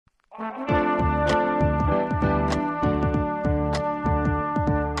You're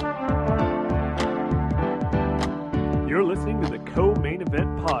listening to the Co-Main Event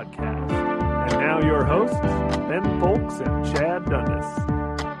Podcast. And now your hosts, Ben Folks and Chad Dundas.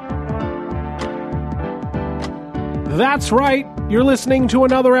 That's right. You're listening to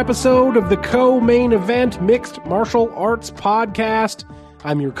another episode of the Co-Main Event Mixed Martial Arts Podcast.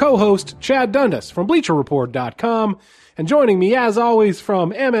 I'm your co-host, Chad Dundas from BleacherReport.com. And joining me, as always,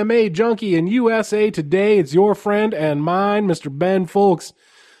 from MMA Junkie in USA Today, it's your friend and mine, Mr. Ben Folks.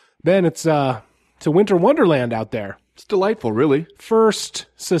 Ben, it's a winter wonderland out there. It's delightful, really. First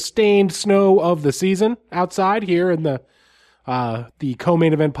sustained snow of the season outside here in the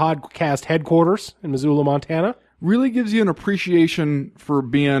Co-Main Event Podcast headquarters in Missoula, Montana. Really gives you an appreciation for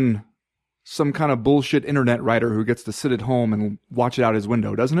being some kind of bullshit internet writer who gets to sit at home and watch it out his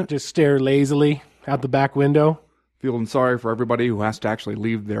window, doesn't it? Just stare lazily out the back window. Feeling sorry for everybody who has to actually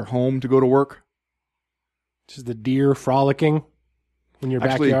leave their home to go to work. Just the deer frolicking in your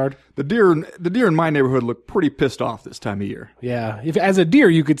backyard. The deer in my neighborhood look pretty pissed off this time of year. Yeah. If as a deer,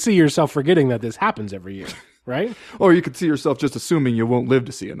 you could see yourself forgetting that this happens every year, right? Or you could see yourself just assuming you won't live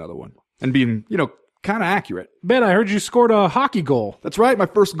to see another one. And being, kind of accurate. Ben, I heard you scored a hockey goal. That's right, my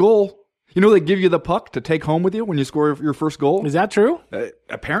first goal. They give you the puck to take home with you when you score your first goal? Is that true?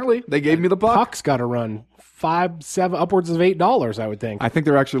 Apparently, they gave me the puck. Puck's got to run $5, $7, upwards of $8, I would think. I think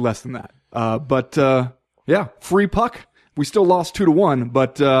they're actually less than that. But free puck. We still lost 2-1,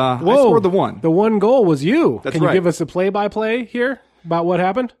 but I scored the one. The one goal was you. That's Can you right. give us a play-by-play here about what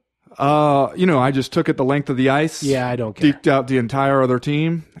happened? I just took it the length of the ice. Yeah, I don't care. Deked out the entire other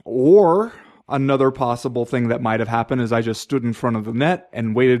team. Or another possible thing that might have happened is I just stood in front of the net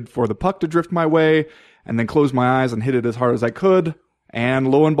and waited for the puck to drift my way and then closed my eyes and hit it as hard as I could. And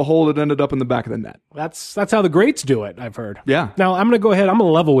lo and behold, it ended up in the back of the net. That's how the greats do it, I've heard. Yeah. Now, I'm going to go ahead. I'm going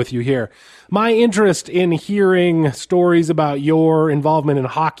to level with you here. My interest in hearing stories about your involvement in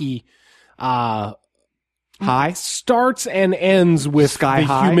hockey starts and ends with Sky the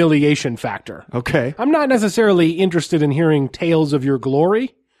high? humiliation factor. Okay. I'm not necessarily interested in hearing tales of your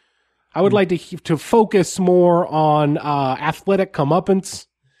glory. I would like to focus more on athletic comeuppance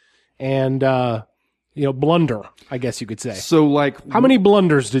and blunder, I guess you could say. So How many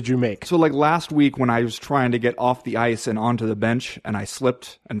blunders did you make? So last week when I was trying to get off the ice and onto the bench and I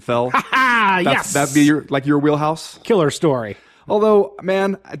slipped and fell. Yes. That'd be your wheelhouse. Killer story. Although,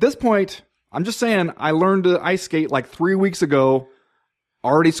 man, at this point, I'm just saying I learned to ice skate 3 weeks ago.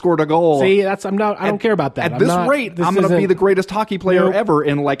 Already scored a goal. See, I don't care about that. At this rate, I'm going to be the greatest hockey player ever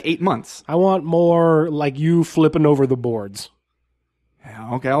in 8 months. I want more like you flipping over the boards.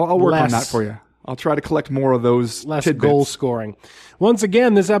 Yeah, okay, I'll work on that for you. I'll try to collect more of those less tidbits. Goal scoring. Once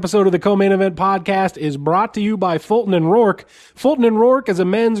again, this episode of the Co-Main Event Podcast is brought to you by Fulton & Rourke. Fulton & Rourke is a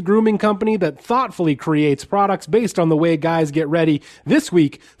men's grooming company that thoughtfully creates products based on the way guys get ready. This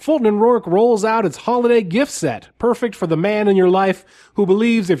week, Fulton & Rourke rolls out its holiday gift set, perfect for the man in your life who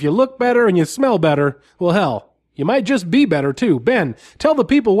believes if you look better and you smell better, well, hell, you might just be better, too. Ben, tell the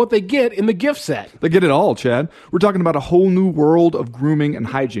people what they get in the gift set. They get it all, Chad. We're talking about a whole new world of grooming and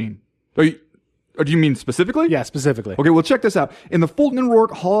hygiene. Or do you mean specifically? Yeah, specifically. Okay, well, check this out. In the Fulton &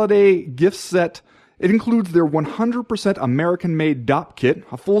 Rourke holiday gift set, it includes their 100% American-made DOP kit,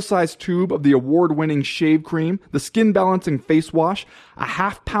 a full-size tube of the award-winning shave cream, the skin-balancing face wash, a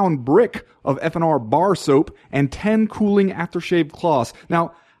half-pound brick of F&R bar soap, and 10 cooling aftershave cloths.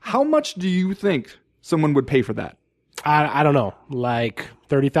 Now, how much do you think someone would pay for that? I don't know, like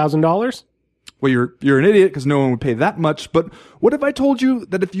 $30,000? Well, you're an idiot because no one would pay that much, but what if I told you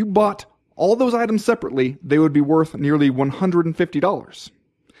that if you bought all those items separately, they would be worth nearly $150.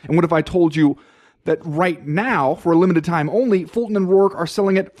 And what if I told you that right now, for a limited time only, Fulton & Rourke are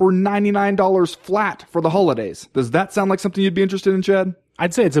selling it for $99 flat for the holidays? Does that sound like something you'd be interested in, Chad?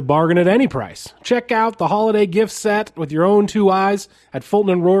 I'd say it's a bargain at any price. Check out the holiday gift set with your own two eyes at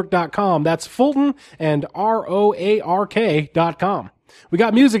FultonandRourke.com. That's Fulton and ROARK.com. We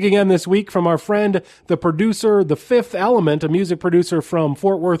got music again this week from our friend, the producer, The Fifth Element, a music producer from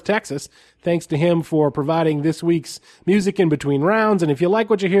Fort Worth, Texas. Thanks to him for providing this week's music in between rounds. And if you like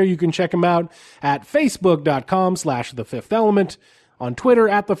what you hear, you can check him out at Facebook.com/The Fifth Element, on Twitter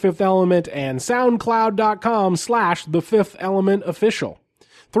at The Fifth Element, and SoundCloud.com/The Fifth Element Official.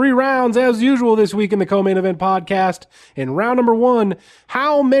 3 rounds as usual this week in the Co-Main Event Podcast. In round number 1,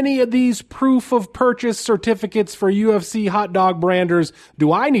 how many of these proof of purchase certificates for UFC hot dog branders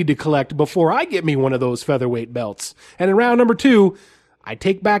do I need to collect before I get me one of those featherweight belts? And in round number 2, I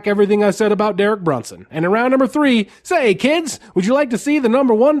take back everything I said about Derek Brunson. And in round number 3, say, kids, would you like to see the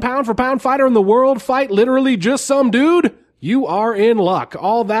number 1 pound-for-pound fighter in the world fight literally just some dude? you are in luck.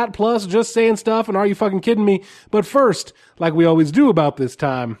 All that plus just saying stuff and are you fucking kidding me? But first, like we always do about this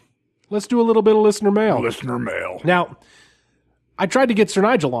time, let's do a little bit of listener mail. Listener mail. Now, I tried to get Sir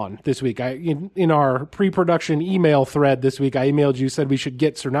Nigel on this week. In our pre-production email thread this week, I emailed you, said we should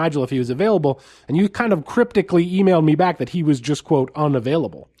get Sir Nigel if he was available, and you kind of cryptically emailed me back that he was just, quote,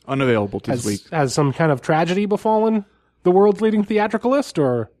 unavailable. Unavailable this week. Has some kind of tragedy befallen the world's leading theatricalist,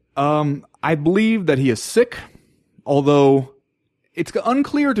 or? I believe that he is sick, although it's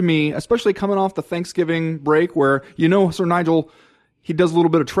unclear to me, especially coming off the Thanksgiving break where, Sir Nigel, he does a little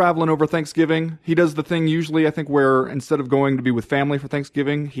bit of traveling over Thanksgiving. He does the thing usually, I think, where instead of going to be with family for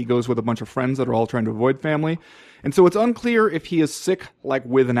Thanksgiving, he goes with a bunch of friends that are all trying to avoid family. And so it's unclear if he is sick, like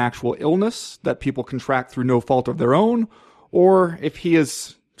with an actual illness that people contract through no fault of their own, or if he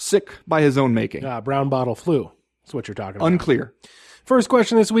is sick by his own making. Brown bottle flu. That's what you're talking about. Unclear. First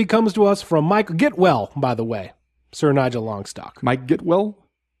question this week comes to us from Mike Getwell, by the way. Sir Nigel Longstock. Mike Getwell?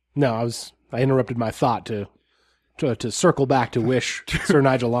 No, I interrupted my thought to circle back to wish Sir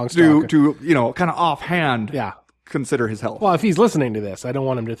Nigel Longstock to kind of offhand yeah, consider his health. Well, if he's listening to this, I don't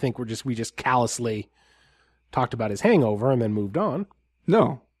want him to think we just callously talked about his hangover and then moved on.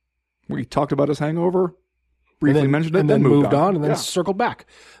 No. We talked about his hangover, briefly mentioned it, and then moved on and then circled back.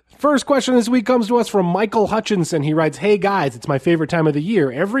 First question this week comes to us from Michael Hutchinson. He writes, "Hey guys, it's my favorite time of the year.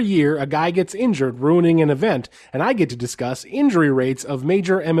 Every year, a guy gets injured, ruining an event, and I get to discuss injury rates of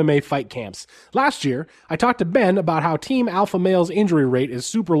major MMA fight camps. Last year, I talked to Ben about how Team Alpha Male's injury rate is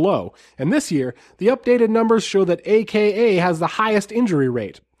super low, and this year, the updated numbers show that AKA has the highest injury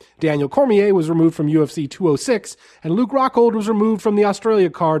rate. Daniel Cormier was removed from UFC 206, and Luke Rockhold was removed from the Australia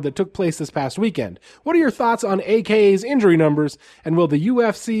card that took place this past weekend. What are your thoughts on AKA's injury numbers, and will the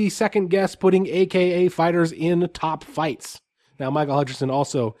UFC second guess putting AKA fighters in top fights?" Now, Michael Hutchinson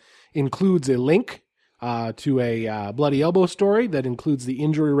also includes a link to a Bloody Elbow story that includes the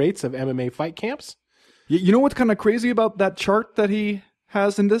injury rates of MMA fight camps. You know what's kind of crazy about that chart that he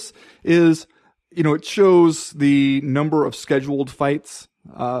has in this is, it shows the number of scheduled fights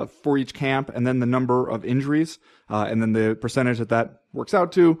for each camp, and then the number of injuries, and then the percentage that works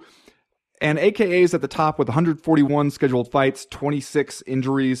out to. And AKA is at the top with 141 scheduled fights, 26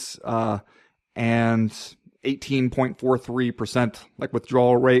 injuries, and 18.43%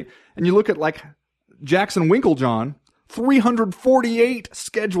 withdrawal rate. And you look at Jackson Winklejohn, 348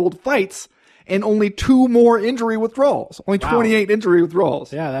 scheduled fights, and only 2 more injury withdrawals. Only 28 injury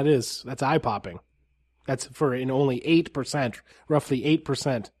withdrawals. Yeah, that's eye-popping. That's for an only 8%, roughly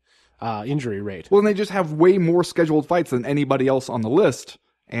 8% injury rate. Well, and they just have way more scheduled fights than anybody else on the list,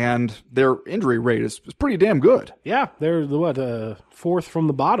 and their injury rate is pretty damn good. Yeah, they're fourth from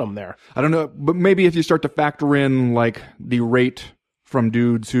the bottom there. I don't know, but maybe if you start to factor in the rate from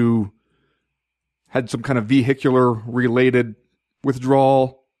dudes who had some kind of vehicular related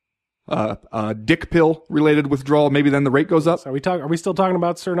withdrawal, dick pill related withdrawal, maybe then the rate goes up. So are we still talking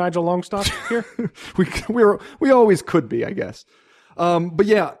about Sir Nigel Longstock here? we always could be, I guess. But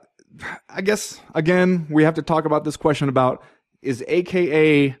yeah, I guess again we have to talk about this question about, is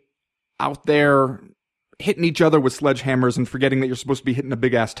AKA out there hitting each other with sledgehammers and forgetting that you're supposed to be hitting a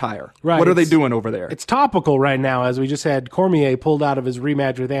big ass tire? Right. What are they doing over there? It's topical right now, as we just had Cormier pulled out of his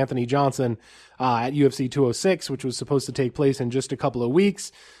rematch with Anthony Johnson at UFC 206, which was supposed to take place in just a couple of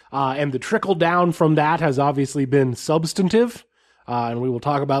weeks. And the trickle down from that has obviously been substantive. And we will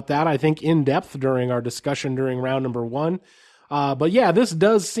talk about that, I think, in depth during our discussion during round number 1. But yeah, this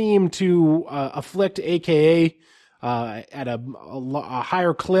does seem to afflict AKA at a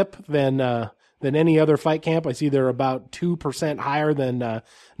higher clip than any other fight camp. I see they're about 2% higher than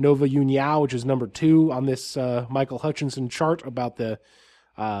Nova União, which is number 2 on this Michael Hutchinson chart about the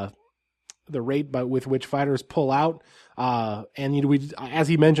rate with which fighters pull out. And we, as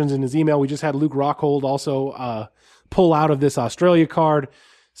he mentions in his email, we just had Luke Rockhold also pull out of this Australia card.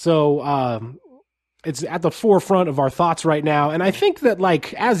 So it's at the forefront of our thoughts right now. And I think that,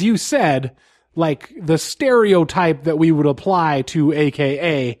 as you said, the stereotype that we would apply to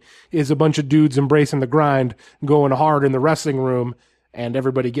AKA is a bunch of dudes embracing the grind, going hard in the wrestling room, and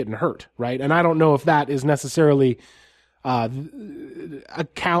everybody getting hurt, right? And I don't know if that is necessarily I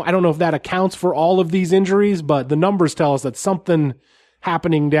don't know if that accounts for all of these injuries, but the numbers tell us that something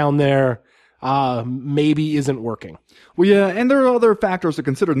happening down there maybe isn't working. Well, yeah, and there are other factors to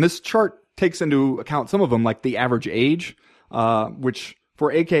consider, and this chart takes into account some of them, like the average age, which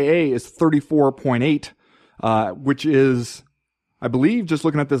for AKA is 34.8, which is, I believe, just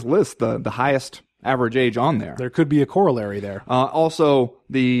looking at this list, the highest average age on there. There could be a corollary there. Also,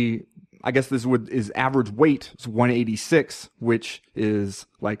 the I guess his average weight is 186, which is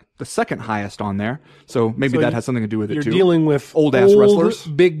like the second highest on there. So maybe that has something to do with it too. You're dealing with old-ass wrestlers.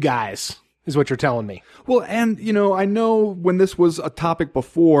 Big guys is what you're telling me. Well, and, I know when this was a topic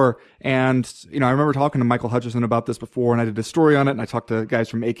before, and, I remember talking to Michael Hutchison about this before, and I did a story on it, and I talked to guys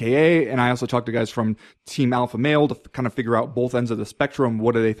from AKA, and I also talked to guys from Team Alpha Male to kind of figure out both ends of the spectrum.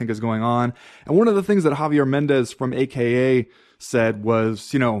 What do they think is going on? And one of the things that Javier Mendez from AKA said was,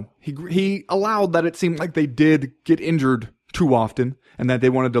 he allowed that it seemed like they did get injured too often, and that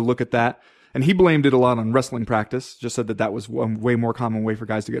they wanted to look at that. And he blamed it a lot on wrestling practice, just said that was a way more common way for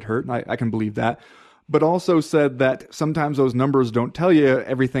guys to get hurt. And I can believe that. But also said that sometimes those numbers don't tell you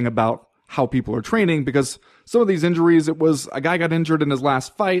everything about how people are training, because some of these injuries, it was a guy got injured in his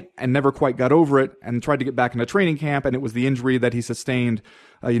last fight and never quite got over it and tried to get back into training camp. And it was the injury that he sustained,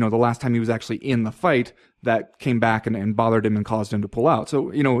 the last time he was actually in the fight that came back and bothered him and caused him to pull out.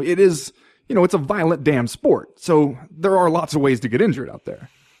 So, it is, it's a violent damn sport. So there are lots of ways to get injured out there.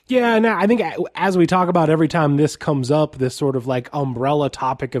 Yeah, and I think as we talk about every time this comes up, this sort of like umbrella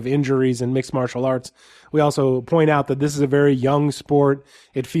topic of injuries in mixed martial arts, we also point out that this is a very young sport.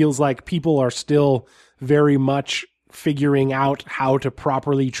 It feels like people are still very much figuring out how to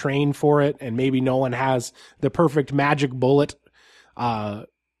properly train for it, and maybe no one has the perfect magic bullet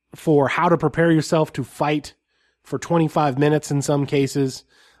for how to prepare yourself to fight for 25 minutes in some cases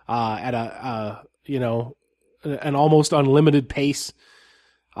at an almost unlimited pace.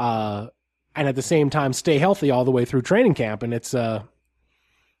 And at the same time stay healthy all the way through training camp. And it's a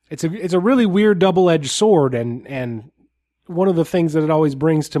really weird double-edged sword. And one of the things that it always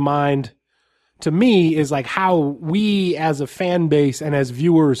brings to mind to me is like how we as a fan base and as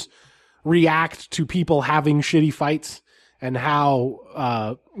viewers react to people having shitty fights, and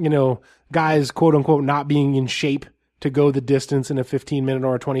how, guys, quote unquote, not being in shape to go the distance in a 15-minute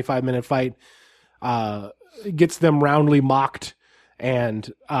or a 25-minute fight, gets them roundly mocked.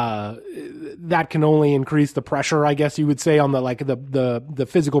 And that can only increase the pressure, I guess you would say, on the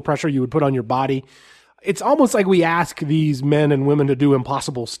physical pressure you would put on your body. It's almost like we ask these men and women to do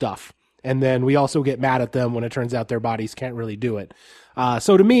impossible stuff, and then we also get mad at them when it turns out their bodies can't really do it.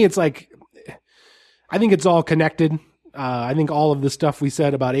 So to me, it's like, I think it's all connected. I think all of the stuff we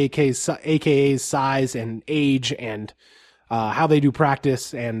said about AKA's size and age and how they do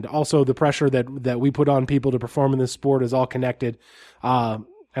practice, and also the pressure that we put on people to perform in this sport is all connected.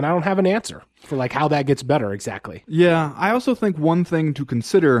 And I don't have an answer for like how that gets better exactly. Yeah, I also think one thing to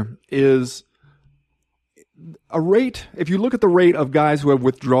consider is a rate. If you look at the rate of guys who have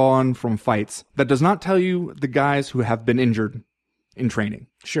withdrawn from fights, that does not tell you the guys who have been injured in training.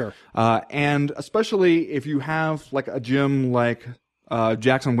 Sure. And especially if you have like a gym like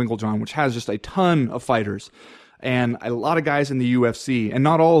Jackson Winklejohn, which has just a ton of fighters, and a lot of guys in the UFC, and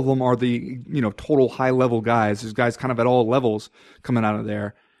not all of them are the, total high-level guys. There's guys kind of at all levels coming out of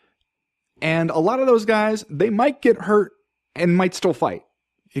there. And a lot of those guys, they might get hurt and might still fight.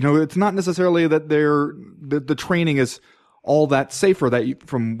 It's not necessarily that the training is all that safer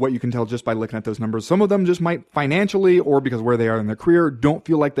from what you can tell just by looking at those numbers. Some of them just might financially, or because where they are in their career, don't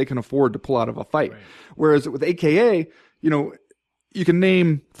feel like they can afford to pull out of a fight. Right. Whereas with AKA, you can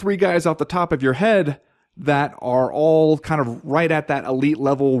name 3 guys off the top of your head that are all kind of right at that elite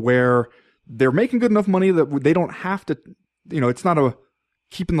level where they're making good enough money that they don't have to, it's not a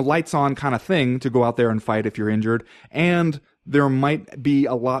keeping the lights on kind of thing to go out there and fight if you're injured. And there might be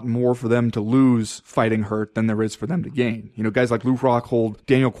a lot more for them to lose fighting hurt than there is for them to gain. Guys like Luke Rockhold,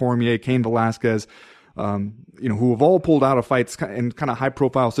 Daniel Cormier, Cain Velasquez, who have all pulled out of fights in kind of high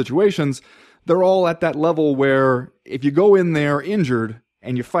profile situations. They're all at that level where if you go in there injured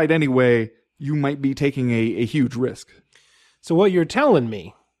and you fight anyway, you might be taking a huge risk. So what you're telling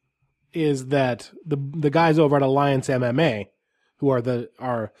me is that the guys over at Alliance MMA, who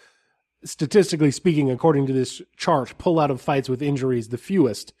are statistically speaking, according to this chart, pull out of fights with injuries the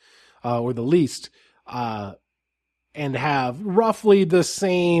fewest or the least, and have roughly the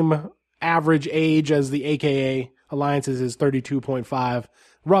same average age as the AKA. Alliance's is 32.5.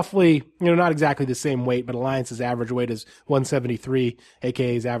 Roughly, not exactly the same weight, but Alliance's average weight is 173.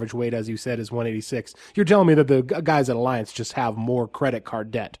 AKA's average weight, as you said, is 186. You're telling me that the guys at Alliance just have more credit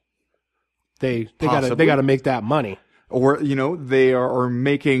card debt. They got to make that money. Or, they are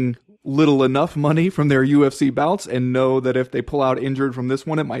making little enough money from their UFC bouts and know that if they pull out injured from this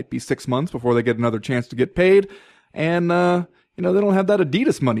one, it might be 6 months before they get another chance to get paid. And, they don't have that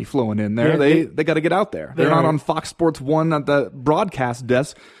Adidas money flowing in there. Yeah, they got to get out there. They're not on Fox Sports 1 at the broadcast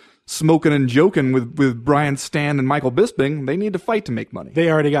desk smoking and joking with Brian Stan and Michael Bisping. They need to fight to make money.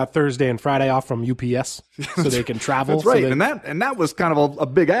 They already got Thursday and Friday off from UPS, so they can travel. That's right, so and that was kind of a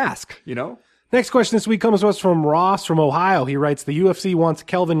big ask, Next question this week comes to us from Ross from Ohio. He writes, the UFC wants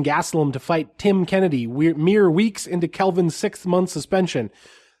Kelvin Gastelum to fight Tim Kennedy mere weeks into Kelvin's 6-month suspension.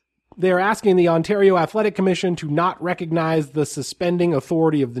 They are asking the Ontario Athletic Commission to not recognize the suspending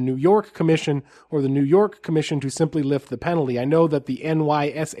authority of the New York Commission or the New York Commission to simply lift the penalty. I know that the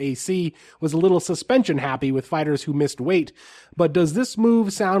NYSAC was a little suspension happy with fighters who missed weight, but does this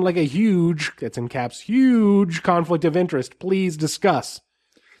move sound like a huge, that's in caps, huge conflict of interest? Please discuss.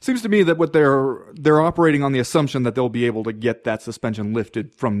 Seems to me that what they're operating on the assumption that they'll be able to get that suspension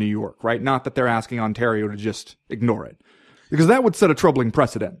lifted from New York, right? Not that they're asking Ontario to just ignore it. Because that would set a troubling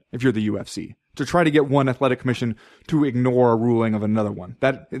precedent if you're the UFC, to try to get one athletic commission to ignore a ruling of another one.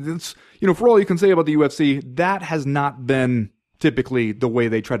 It's, for all you can say about the UFC, that has not been typically the way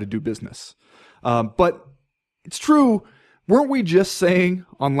they try to do business. But it's true. Weren't we just saying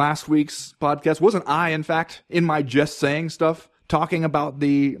on last week's podcast, wasn't I, in fact, in my just saying stuff, talking about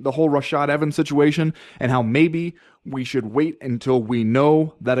the whole Rashad Evans situation and how maybe we should wait until we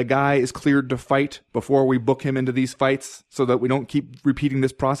know that a guy is cleared to fight before we book him into these fights so that we don't keep repeating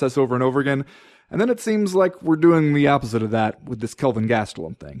this process over and over again. And then it seems like we're doing the opposite of that with this Kelvin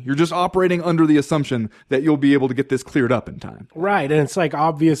Gastelum thing. You're just operating under the assumption that you'll be able to get this cleared up in time. Right. And it's like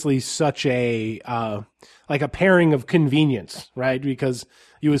obviously such a, like a pairing of convenience, right? Because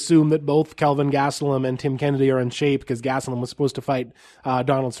you assume that both Kelvin Gastelum and Tim Kennedy are in shape because Gastelum was supposed to fight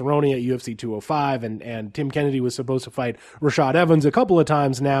Donald Cerrone at UFC 205, and Tim Kennedy was supposed to fight Rashad Evans a couple of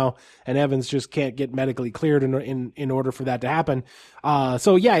times now, and Evans just can't get medically cleared in order for that to happen.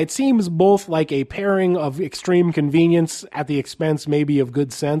 So yeah, it seems both like a pairing of extreme convenience at the expense maybe of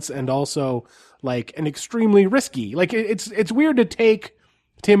good sense, and also like an extremely risky. Like it's weird to take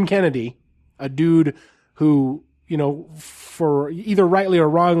Tim Kennedy, a dude who, for either rightly or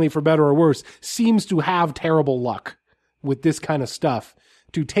wrongly, for better or worse, seems to have terrible luck with this kind of stuff,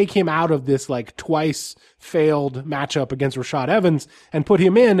 to take him out of this like twice failed matchup against Rashad Evans and put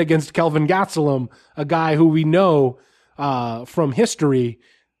him in against Kelvin Gastelum, a guy who we know from history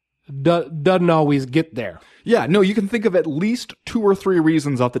doesn't always get there. Yeah, no, you can think of at least 2 or 3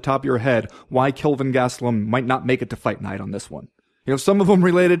 reasons off the top of your head why Kelvin Gastelum might not make it to fight night on this one. Some of them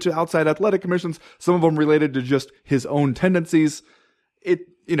related to outside athletic commissions, some of them related to just his own tendencies.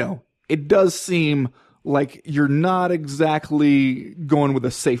 It does seem like you're not exactly going with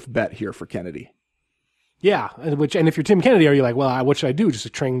a safe bet here for Kennedy. Yeah, and if you're Tim Kennedy, are you like, well, what should I do?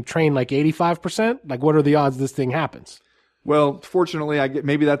 Just train like 85%? Like, what are the odds this thing happens? Well, fortunately,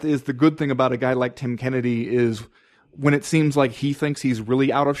 maybe that is the good thing about a guy like Tim Kennedy is when it seems like he thinks he's really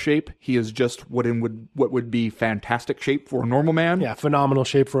out of shape, he is just what would be fantastic shape for a normal man. Yeah, phenomenal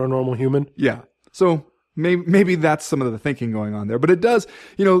shape for a normal human. Yeah. So maybe that's some of the thinking going on there. But it does,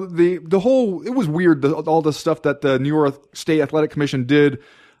 the whole, it was weird, all the stuff that the New York State Athletic Commission did.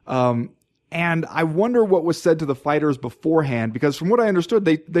 And I wonder what was said to the fighters beforehand, because from what I understood,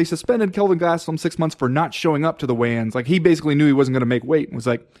 they suspended Kelvin Gastelum 6 months for not showing up to the weigh-ins. Like, he basically knew he wasn't going to make weight and was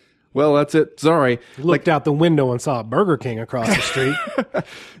like, well, that's it. Sorry. Looked out the window and saw a Burger King across the street.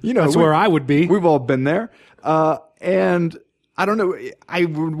 That's where I would be. We've all been there. And I don't know. I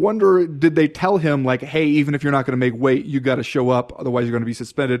would wonder, did they tell him, like, hey, even if you're not going to make weight, you got to show up, otherwise you're going to be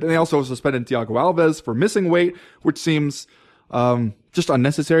suspended. And they also suspended Thiago Alves for missing weight, which seems just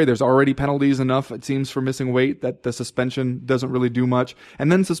unnecessary. There's already penalties enough, it seems, for missing weight that the suspension doesn't really do much.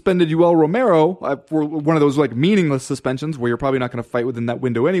 And then suspended Yoel Romero for one of those like meaningless suspensions where you're probably not going to fight within that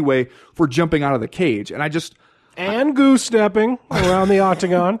window anyway, for jumping out of the cage. And goose stepping around the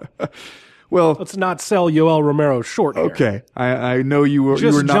octagon. Well, let's not sell Yoel Romero short here. Okay, I know you were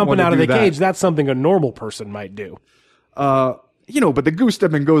just not jumping out of the that. cage. That's something a normal person might do. But the goose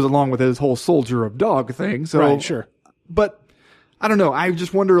stepping goes along with his whole soldier of dog thing. So, right, sure. But I don't know. I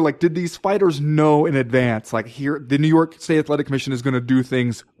just wonder, like, did these fighters know in advance, like, here, the New York State Athletic Commission is going to do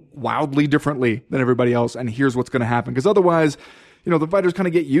things wildly differently than everybody else, and here's what's going to happen? Because otherwise, the fighters kind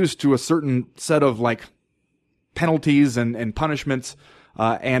of get used to a certain set of, like, penalties and punishments.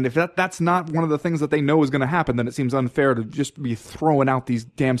 And if that's not one of the things that they know is going to happen, then it seems unfair to just be throwing out these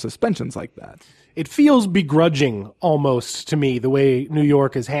damn suspensions like that. It feels begrudging almost to me, the way New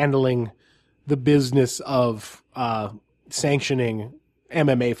York is handling the business of sanctioning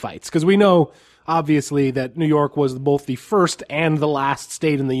MMA fights. Because we know, obviously, that New York was both the first and the last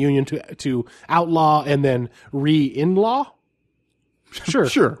state in the union to outlaw and then re-in-law. Sure.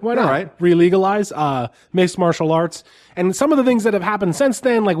 Sure. Why not? All right. Re-legalize mixed martial arts. And some of the things that have happened since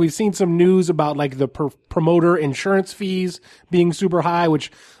then, like we've seen some news about like the promoter insurance fees being super high,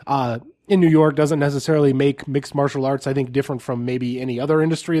 which in New York doesn't necessarily make mixed martial arts, I think, different from maybe any other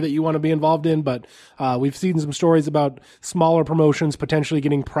industry that you want to be involved in. But we've seen some stories about smaller promotions potentially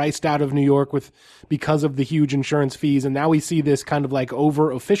getting priced out of New York because of the huge insurance fees. And now we see this kind of like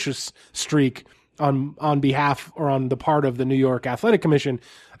over officious streak on behalf or on the part of the New York Athletic Commission.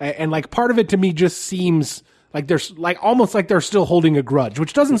 And like part of it to me just seems like there's like almost like they're still holding a grudge,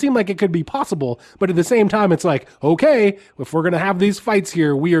 which doesn't seem like it could be possible. But at the same time, it's like, okay, if we're going to have these fights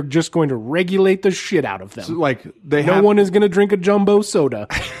here, we are just going to regulate the shit out of them. So, like no one is going to drink a jumbo soda.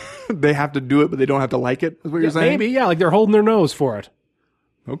 They have to do it, but they don't have to like it, is what you're saying? Maybe, yeah, like they're holding their nose for it.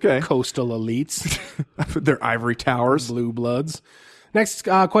 Okay. Coastal elites. Their ivory towers. Blue bloods. Next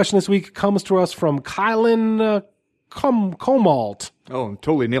question this week comes to us from Kylan Comalt. Oh,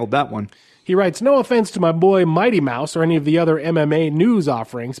 totally nailed that one. He writes, no offense to my boy Mighty Mouse or any of the other MMA news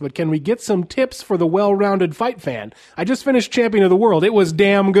offerings, but can we get some tips for the well-rounded fight fan? I just finished Champion of the World. It was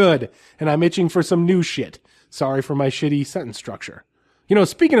damn good, and I'm itching for some new shit. Sorry for my shitty sentence structure. You know,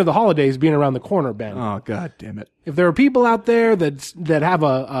 speaking of the holidays being around the corner, Ben. Oh, God damn it. If there are people out there that have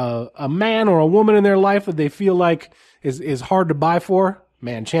a man or a woman in their life that they feel like is hard to buy for,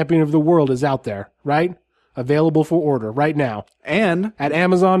 man, Champion of the World is out there, right? Available for order right now. And at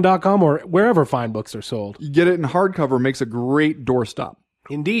Amazon.com or wherever fine books are sold. You get it in hardcover, makes a great doorstop.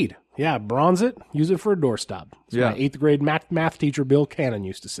 Indeed. Yeah, bronze it, use it for a doorstop. That's what my 8th grade math teacher Bill Cannon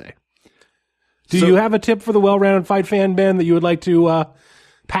used to say. Do you have a tip for the well-rounded fight fan, Ben, that you would like to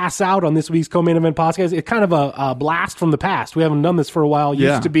pass out on this week's co-main event podcast? It's kind of a blast from the past. We haven't done this for a while. It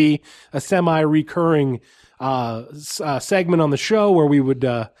used to be a semi-recurring segment on the show where we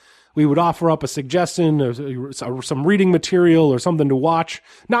would offer up a suggestion or some reading material or something to watch,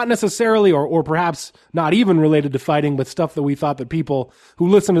 not necessarily or perhaps not even related to fighting, but stuff that we thought that people who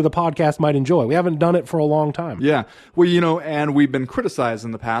listen to the podcast might enjoy. We haven't done it for a long time. Yeah. Well, you know, and we've been criticized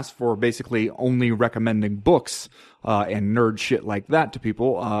in the past for basically only recommending books and nerd shit like that to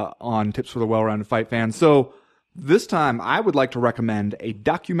people on Tips for the Well-Rounded Fight Fan. So this time I would like to recommend a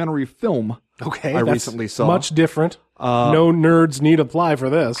documentary film I recently saw. Much different. No nerds need apply for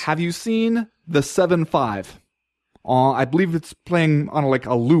this. Have you seen The 7-5? I believe it's playing on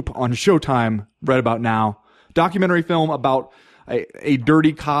a loop on Showtime right about now. Documentary film about a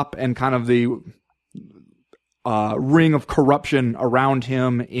dirty cop and kind of the ring of corruption around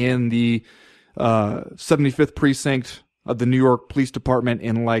him in the 75th precinct of the New York Police Department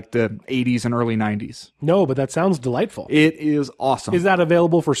in like the 80s and early 90s. No, but that sounds delightful. It is awesome. Is that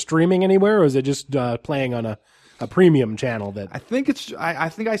available for streaming anywhere, or is it just playing on a premium channel? That I think I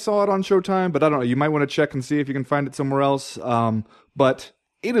think I saw it on Showtime, but I don't know. You might want to check and see if you can find it somewhere else. But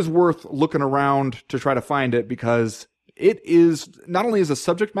it is worth looking around to try to find it, because it is not only is the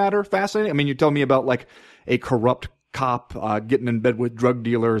subject matter fascinating. I mean, you tell me about like a corrupt cop getting in bed with drug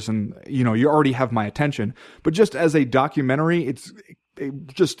dealers, and you know, you already have my attention. But just as a documentary, it's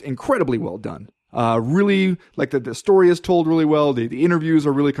just incredibly well done. Really, like the story is told really well. The interviews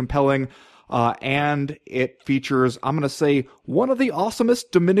are really compelling. And it features, I'm going to say, one of the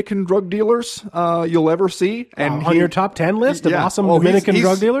awesomest Dominican drug dealers you'll ever see. And on your top 10 list of awesome Dominican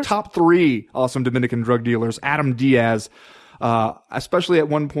drug dealers? Top 3 awesome Dominican drug dealers. Adam Diaz, especially at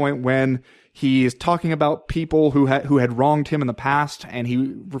one point when he is talking about people who had wronged him in the past, and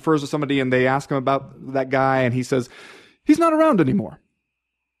he refers to somebody and they ask him about that guy, and he says, he's not around anymore.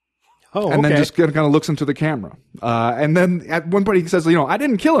 Oh, and then just kind of looks into the camera. And then at one point he says, you know, I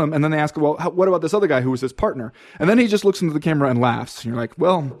didn't kill him. And then they ask, well, what about this other guy who was his partner? And then he just looks into the camera and laughs. And you're like,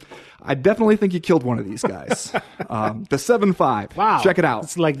 well, I definitely think you killed one of these guys. The 7-5. Wow. Check it out.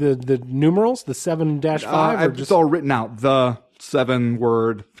 It's like the numerals, the 7-5? It's all written out. The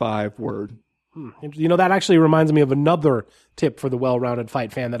 7-word, 5-word. You know, that actually reminds me of another tip for the well-rounded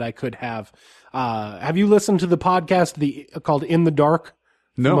fight fan that I could have. Have you listened to the podcast called In the Dark?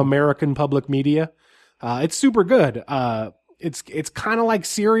 No. From American Public Media. It's super good. It's kind of like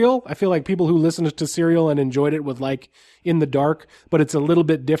Serial. I feel like people who listened to Serial and enjoyed it would like In the Dark, but it's a little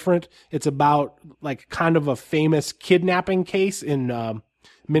bit different. It's about like kind of a famous kidnapping case in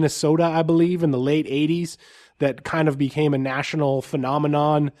Minnesota, I believe, in the late 80s that kind of became a national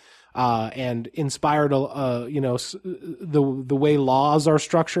phenomenon. And inspired, the way laws are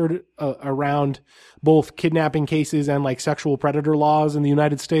structured around both kidnapping cases and like sexual predator laws in the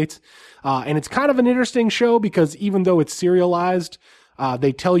United States. And it's kind of an interesting show because even though it's serialized,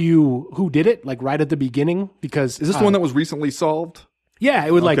 they tell you who did it, like right at the beginning, because is this the one that was recently solved? Yeah,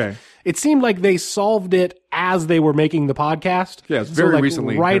 it would it seemed like they solved it as they were making the podcast. Yeah, it's very like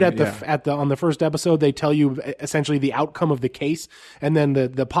recently. Right kind at of, on the first episode, they tell you essentially the outcome of the case, and then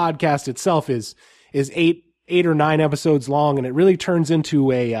the podcast itself is 8 or 9 episodes long, and it really turns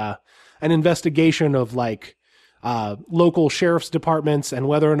into an investigation of like local sheriff's departments and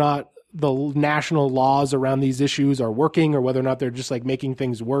whether or not the national laws around these issues are working, or whether or not they're just like making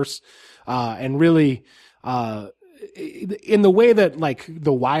things worse. And really, in the way that like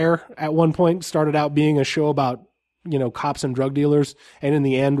The Wire at one point started out being a show about, cops and drug dealers, and in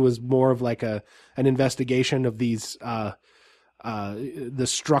the end was more of like an investigation of these, the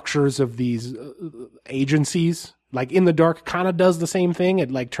structures of these agencies. Like In the Dark kind of does the same thing. It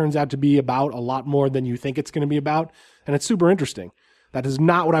like turns out to be about a lot more than you think it's going to be about. And it's super interesting. That is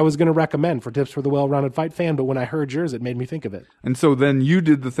not what I was going to recommend for tips for the well-rounded fight fan, but when I heard yours, it made me think of it. And so then you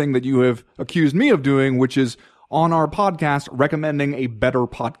did the thing that you have accused me of doing, which is on our podcast recommending a better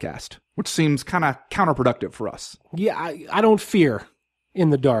podcast, which seems kind of counterproductive for us. Yeah, I don't fear In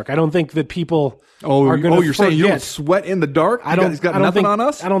the Dark. I don't think that people are going to you're saying you don't sweat In the Dark? He's got nothing on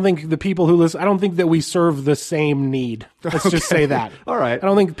us? I don't think the people who listen, I don't think that we serve the same need. Let's just say that. All right. I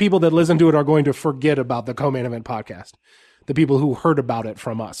don't think people that listen to it are going to forget about the Co-Main Event podcast. The people who heard about it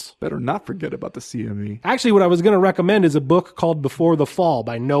from us. Better not forget about the CME. Actually, what I was going to recommend is a book called Before the Fall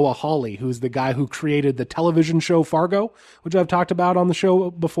by Noah Hawley, who's the guy who created the television show Fargo, which I've talked about on the show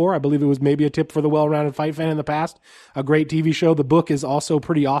before. I believe it was maybe a tip for the well-rounded fight fan in the past. A great TV show. The book is also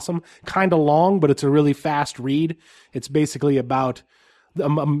pretty awesome. Kind of long, but it's a really fast read. It's basically about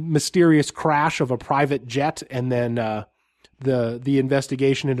a mysterious crash of a private jet, and then the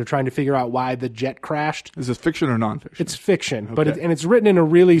investigation into trying to figure out why the jet crashed. Is this fiction or nonfiction? It's fiction, but it's written in a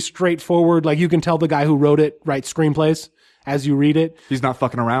really straightforward, like you can tell the guy who wrote it writes screenplays as you read it. He's not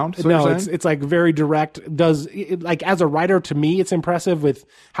fucking around? No, it's like very direct. Like as a writer, to me, it's impressive with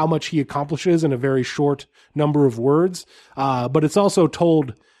how much he accomplishes in a very short number of words. But it's also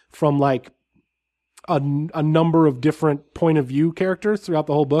told from like a number of different point of view characters throughout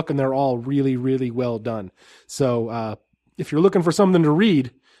the whole book, and they're all really, really well done. So, if you're looking for something to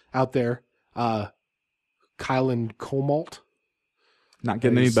read out there, Kylan Comalt. Not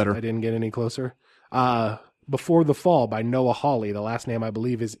getting any better. I didn't get any closer. Before the Fall by Noah Hawley. The last name, I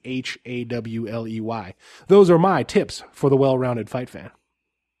believe, is Hawley. Those are my tips for the well-rounded fight fan.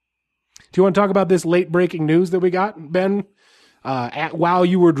 Do you want to talk about this late-breaking news that we got, Ben? While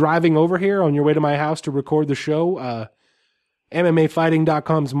you were driving over here on your way to my house to record the show,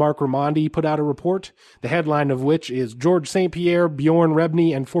 MMAfighting.com's Mark Raimondi put out a report, the headline of which is George St. Pierre, Bjorn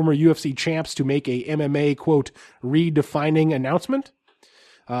Rebney, and former UFC champs to make a MMA, quote, redefining announcement.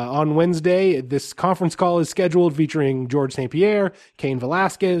 On Wednesday, this conference call is scheduled featuring George St. Pierre, Cain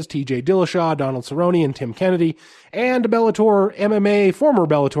Velasquez, TJ Dillashaw, Donald Cerrone, and Tim Kennedy, and former Bellator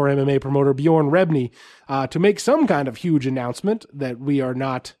MMA promoter Bjorn Rebney to make some kind of huge announcement that we are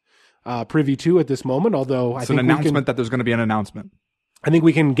not privy to at this moment, although it's an announcement that there's going to be an announcement. I think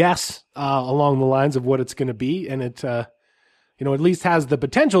we can guess along the lines of what it's going to be, and it at least has the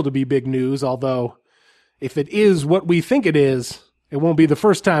potential to be big news, although if it is what we think it is, it won't be the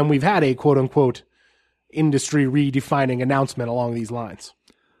first time we've had a quote-unquote industry redefining announcement along these lines.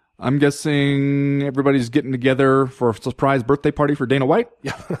 I'm guessing everybody's getting together for a surprise birthday party for Dana White?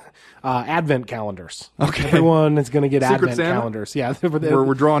 Yeah. Advent calendars. Okay. Everyone is going to get Secret Advent Santa? calendars. Yeah.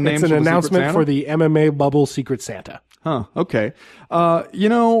 We're drawing names. It's an for the announcement Secret for the MMA Bubble Secret Santa. Huh. Okay.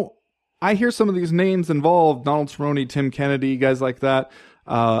 I hear some of these names involved, Donald Cerrone, Tim Kennedy, guys like that,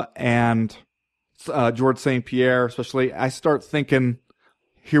 and George St. Pierre, especially. I start thinking,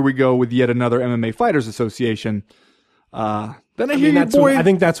 here we go with yet another MMA Fighters Association. Then I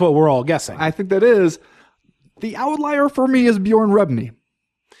think that's what we're all guessing. I think that is. The outlier for me is Bjorn Rebney.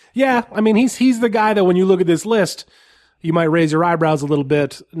 Yeah, I mean, he's the guy that when you look at this list, you might raise your eyebrows a little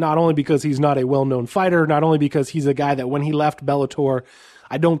bit, not only because he's not a well-known fighter, not only because he's a guy that when he left Bellator,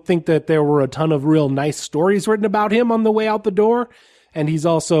 I don't think that there were a ton of real nice stories written about him on the way out the door. And he's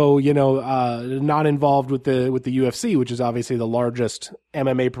also, not involved with the UFC, which is obviously the largest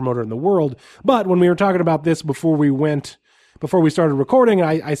MMA promoter in the world. But when we were talking about this before we started recording,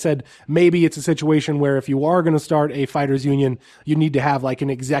 I said maybe it's a situation where if you are going to start a fighters union, you need to have like an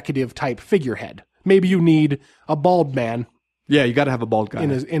executive type figurehead. Maybe you need a bald man. Yeah, you got to have a bald guy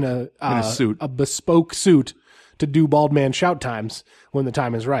in a suit, a bespoke suit to do bald man shout times when the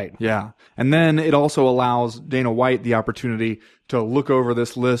time is right. Yeah, and then it also allows Dana White the opportunity to look over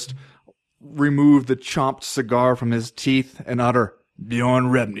this list, remove the chomped cigar from his teeth, and utter Bjorn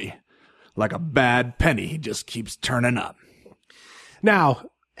Rebney like a bad penny. He just keeps turning up. Now,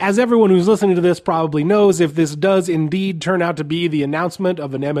 As everyone who's listening to this probably knows, if this does indeed turn out to be the announcement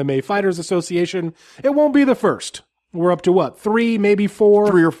of an MMA Fighters Association, it won't be the first. We're up to what? 3, maybe 4?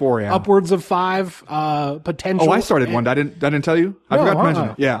 3 or 4, yeah. Upwards of 5 potential. Oh, I started one. I didn't tell you? I No, forgot to mention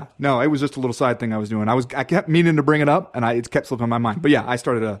it. Yeah. No, it was just a little side thing I was doing. I kept meaning to bring it up, and it kept slipping my mind. But yeah, I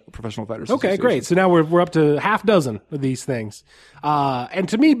started a professional fighters Okay, association. great. So now we're up to half dozen of these things. And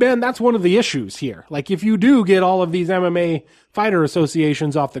to me, Ben, that's one of the issues here. Like, if you do get all of these MMA fighter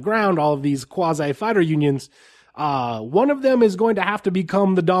associations off the ground, all of these quasi-fighter unions, one of them is going to have to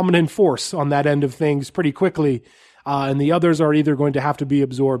become the dominant force on that end of things pretty quickly. And the others are either going to have to be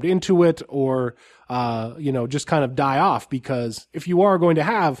absorbed into it or, just kind of die off, because if you are going to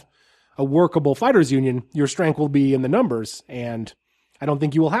have a workable fighters union, your strength will be in the numbers. And I don't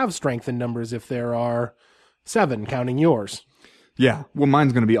think you will have strength in numbers if there are 7, counting yours. Yeah, well,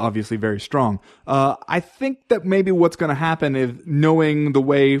 mine's going to be obviously very strong. I think that maybe what's going to happen is, knowing the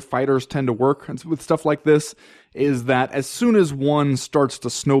way fighters tend to work with stuff like this, is that as soon as one starts to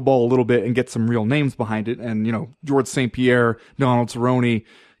snowball a little bit and get some real names behind it, and, George St. Pierre, Donald Cerrone,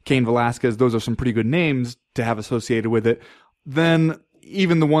 Cain Velasquez, those are some pretty good names to have associated with it, then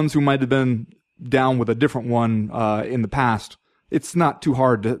even the ones who might have been down with a different one in the past, it's not too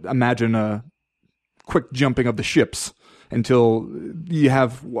hard to imagine a quick jumping of the ships until you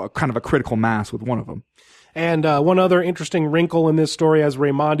have kind of a critical mass with one of them. And one other interesting wrinkle in this story, as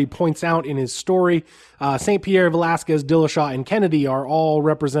Raimondi points out in his story, St. Pierre, Velasquez, Dillashaw, and Kennedy are all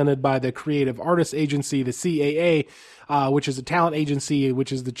represented by the Creative Artists Agency, the CAA, which is a talent agency,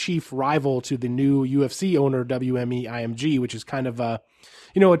 which is the chief rival to the new UFC owner, WME IMG, which is kind of a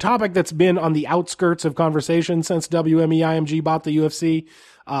topic that's been on the outskirts of conversation since WME IMG bought the UFC,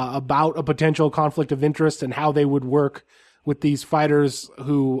 about a potential conflict of interest and how they would work with these fighters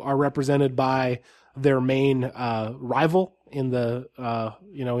who are represented by their main rival in the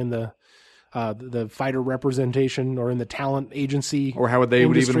the fighter representation, or in the talent agency, or how they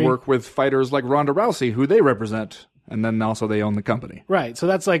industry. would even work with fighters like Ronda Rousey, who they represent, and then also they own the company. Right. So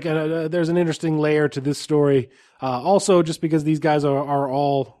that's like there's an interesting layer to this story. Also, just because these guys are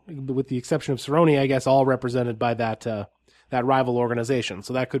all, with the exception of Cerrone, I guess, all represented by that rival organization.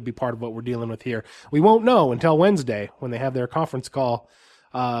 So that could be part of what we're dealing with here. We won't know until Wednesday, when they have their conference call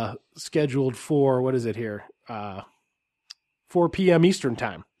scheduled for, what is it here? 4 p.m. Eastern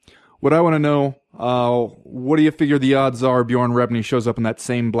time. What I want to know, what do you figure the odds are Bjorn Rebney shows up in that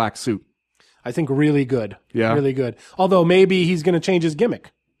same black suit? I think really good. Yeah. Really good. Although maybe he's going to change his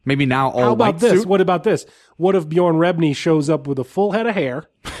gimmick. Maybe now all How about white this? suit? What about this? What if Bjorn Rebney shows up with a full head of hair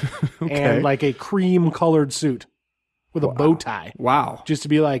and like a cream colored suit with a bow tie? Wow. Just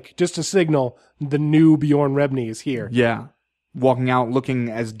to signal the new Bjorn Rebney is here. Yeah. Walking out looking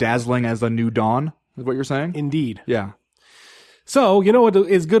as dazzling as the new dawn, is what you're saying? Indeed. Yeah. So, you know what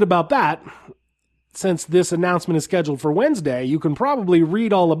is good about that? Since this announcement is scheduled for Wednesday, you can probably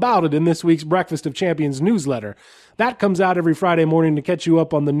read all about it in this week's Breakfast of Champions newsletter. That comes out every Friday morning to catch you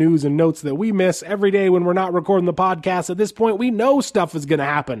up on the news and notes that we miss every day when we're not recording the podcast. At this point, we know stuff is going to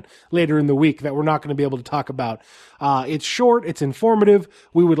happen later in the week that we're not going to be able to talk about. It's short, it's informative.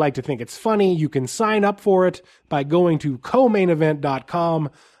 We would like to think it's funny. You can sign up for it by going to comainevent.com.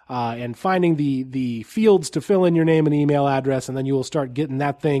 And finding the fields to fill in your name and email address, and then you will start getting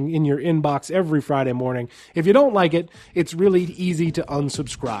that thing in your inbox every Friday morning. If you don't like it, it's really easy to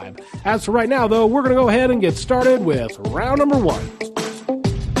unsubscribe. As for right now, though, we're going to go ahead and get started with round number 1.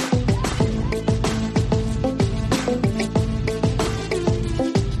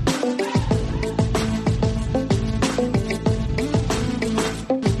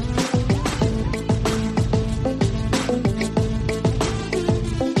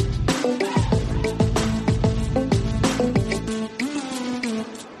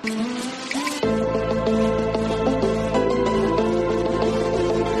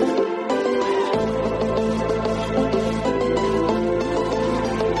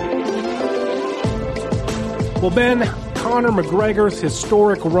 Well, Ben, Conor McGregor's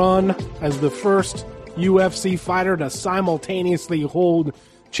historic run as the first UFC fighter to simultaneously hold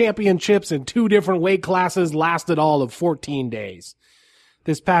championships in 2 different weight classes lasted all of 14 days.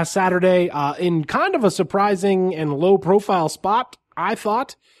 This past Saturday, in kind of a surprising and low-profile spot, I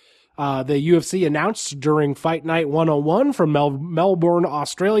thought, the UFC announced during Fight Night 101 from Melbourne,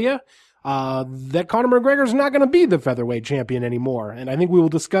 Australia, that Conor McGregor's not going to be the featherweight champion anymore. And I think we will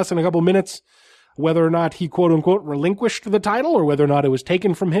discuss in a couple minutes whether or not he quote-unquote relinquished the title or whether or not it was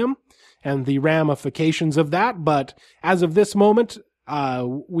taken from him and the ramifications of that. But as of this moment,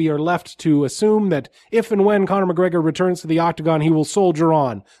 we are left to assume that if and when Conor McGregor returns to the octagon, he will soldier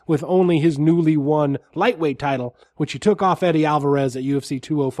on with only his newly won lightweight title, which he took off Eddie Alvarez at UFC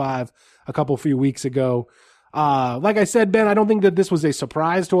 205 a few weeks ago. Like I said, Ben, I don't think that this was a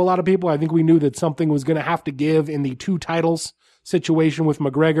surprise to a lot of people. I think we knew that something was going to have to give in the two titles situation with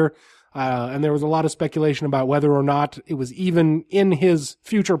McGregor. And there was a lot of speculation about whether or not it was even in his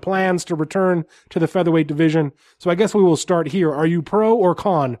future plans to return to the featherweight division. So I guess we will start here. Are you pro or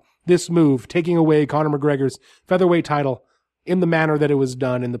con this move, taking away Conor McGregor's featherweight title in the manner that it was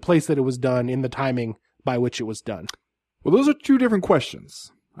done, in the place that it was done, in the timing by which it was done? Well, those are two different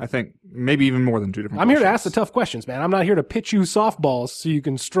questions. I think maybe even more than two different I'm questions. here to ask the tough questions, man. I'm not here to pitch you softballs so you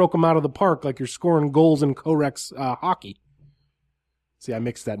can stroke them out of the park like you're scoring goals in Corex hockey. See, I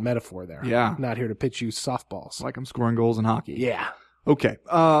mixed that metaphor there. Yeah. Not here to pitch you softballs. Like I'm scoring goals in hockey. Yeah. Okay.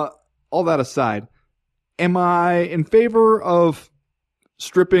 All that aside, am I in favor of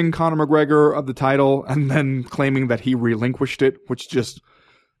stripping Conor McGregor of the title and then claiming that he relinquished it, which just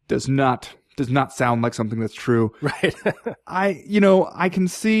does not sound like something that's true. Right. I can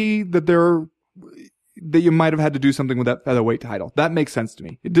see that that you might have had to do something with that featherweight title. That makes sense to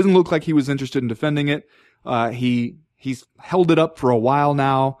me. It doesn't look like he was interested in defending it. He's held it up for a while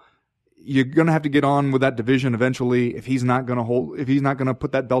now. You're going to have to get on with that division eventually. If he's not going to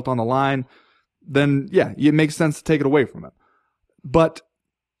put that belt on the line, then yeah, it makes sense to take it away from him. But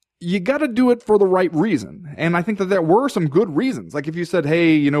you got to do it for the right reason. And I think that there were some good reasons. Like if you said,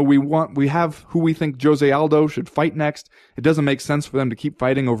 hey, we have who we think Jose Aldo should fight next. It doesn't make sense for them to keep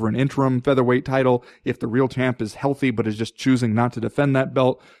fighting over an interim featherweight title if the real champ is healthy but is just choosing not to defend that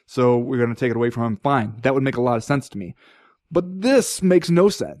belt. So we're going to take it away from him. Fine. That would make a lot of sense to me. But this makes no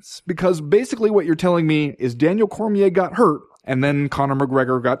sense because basically what you're telling me is Daniel Cormier got hurt and then Conor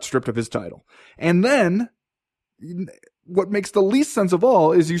McGregor got stripped of his title. And then what makes the least sense of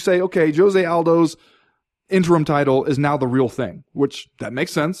all is you say, okay, Jose Aldo's interim title is now the real thing, which that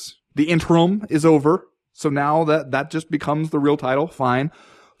makes sense. The interim is over. So now that just becomes the real title. Fine.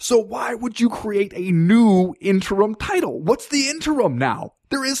 So why would you create a new interim title? What's the interim now?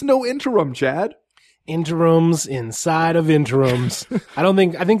 There is no interim, Chad. Interims inside of interims. I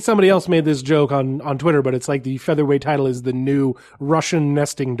think somebody else made this joke on Twitter, but it's like the featherweight title is the new Russian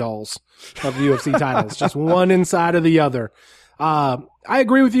nesting dolls of the UFC titles, just one inside of the other. I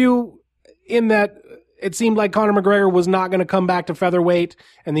agree with you in that it seemed like Conor McGregor was not going to come back to featherweight,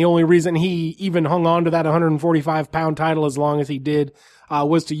 and the only reason he even hung on to that 145-pound title as long as he did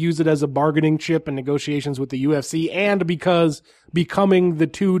was to use it as a bargaining chip in negotiations with the UFC, and because becoming the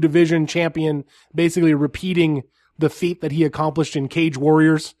two-division champion, basically repeating the feat that he accomplished in Cage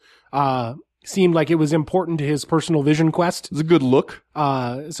Warriors, seemed like it was important to his personal vision quest. It's a good look.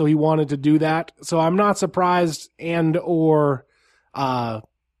 So he wanted to do that. So I'm not surprised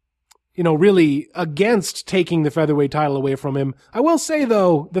really against taking the featherweight title away from him. I will say,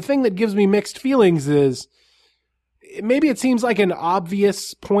 though, the thing that gives me mixed feelings is maybe it seems like an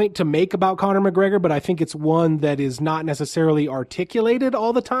obvious point to make about Conor McGregor, but I think it's one that is not necessarily articulated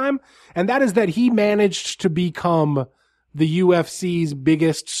all the time. And that is that he managed to become the UFC's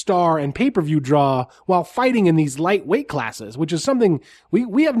biggest star and pay-per-view draw while fighting in these lightweight classes, which is something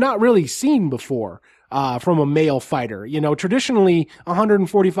we have not really seen before from a male fighter. Traditionally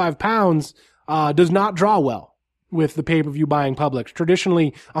 145 pounds does not draw well with the pay-per-view buying public.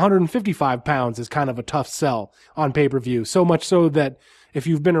 Traditionally 155 pounds is kind of a tough sell on pay-per-view. So much so that if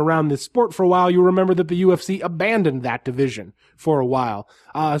you've been around this sport for a while, you remember that the UFC abandoned that division for a while.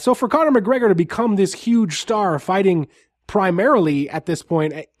 So for Conor McGregor to become this huge star fighting primarily at this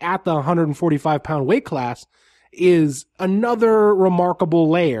point at the 145-pound weight class is another remarkable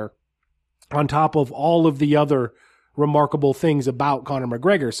layer on top of all of the other remarkable things about Conor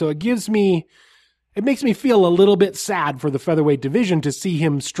McGregor. So it makes me feel a little bit sad for the featherweight division to see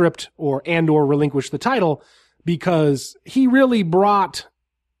him stripped or relinquish the title, because he really brought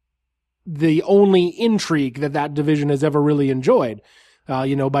the only intrigue that division has ever really enjoyed.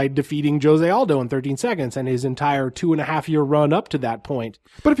 By defeating Jose Aldo in 13 seconds and his entire 2.5-year run up to that point.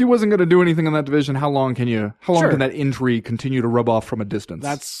 But if he wasn't going to do anything in that division, how long can that intrigue continue to rub off from a distance?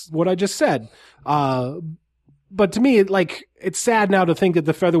 That's what I just said. But to me, it's sad now to think that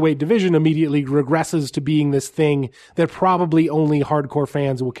the featherweight division immediately regresses to being this thing that probably only hardcore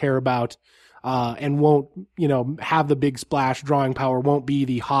fans will care about, and won't, have the big splash drawing power, won't be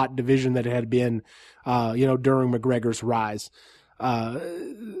the hot division that it had been, during McGregor's rise.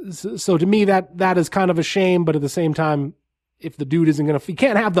 So to me, that is kind of a shame, but at the same time, if the dude isn't you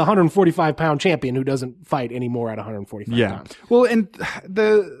can't have the 145-pound champion who doesn't fight anymore at 145 pounds. Well, and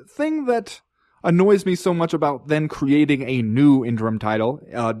the thing that annoys me so much about then creating a new interim title,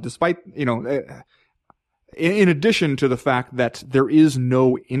 despite, in addition to the fact that there is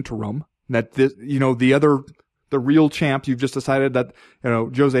no interim, that this, the real champ, you've just decided that,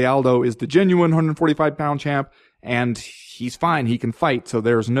 Jose Aldo is the genuine 145-pound champ, and he's fine, he can fight, so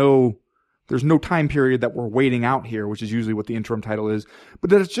there's no time period that we're waiting out here, which is usually what the interim title is, but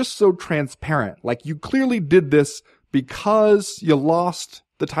that it's just so transparent. Like, you clearly did this because you lost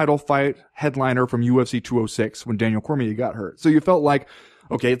the title fight headliner from UFC 206 when Daniel Cormier got hurt. So you felt like,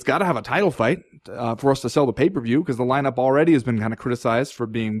 okay, it's got to have a title fight for us to sell the pay-per-view, because the lineup already has been kind of criticized for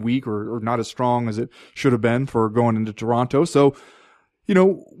being weak or not as strong as it should have been for going into Toronto. So,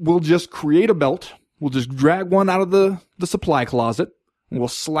 we'll just create a belt. We'll just drag one out of the supply closet. We'll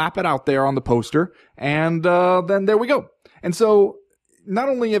slap it out there on the poster, and then there we go. And so not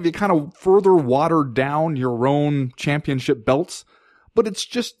only have you kind of further watered down your own championship belts, but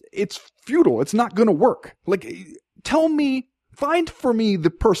it's futile. It's not going to work. Like, find for me the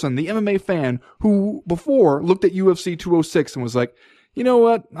person, the MMA fan, who before looked at UFC 206 and was like, you know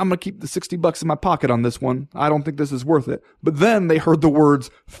what? I'm going to keep the $60 in my pocket on this one. I don't think this is worth it. But then they heard the words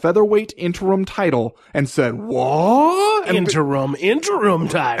featherweight interim title and said, what? Interim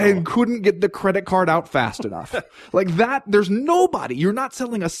title. And couldn't get the credit card out fast enough. Like that, there's nobody. You're not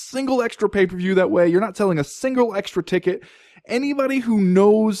selling a single extra pay-per-view that way. You're not selling a single extra ticket. Anybody who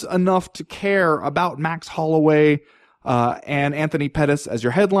knows enough to care about Max Holloway and Anthony Pettis as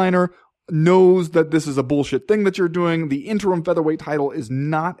your headliner knows that this is a bullshit thing that you're doing. The interim featherweight title is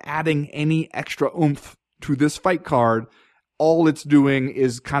not adding any extra oomph to this fight card. All it's doing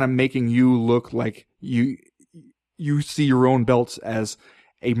is kind of making you look like you see your own belts as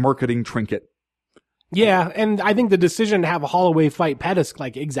a marketing trinket. Yeah, and I think the decision to have a Holloway fight Pettis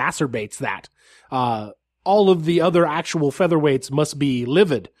exacerbates that. All of the other actual featherweights must be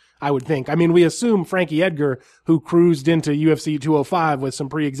livid, I would think. I mean, we assume Frankie Edgar, who cruised into UFC 205 with some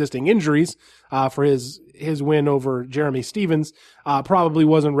pre-existing injuries for his win over Jeremy Stevens, probably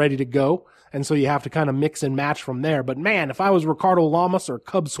wasn't ready to go. And so you have to kind of mix and match from there. But man, if I was Ricardo Lamas or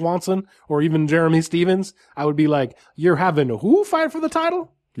Cub Swanson or even Jeremy Stevens, I would be like, you're having who fight for the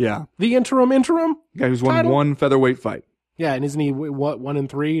title? Yeah. The interim? Guy who's won one featherweight fight. Yeah, and isn't he,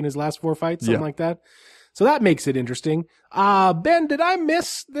 1-3 in his last 4 fights? Something like that. So that makes it interesting. Ben, did I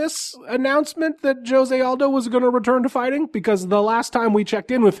miss this announcement that Jose Aldo was going to return to fighting? Because the last time we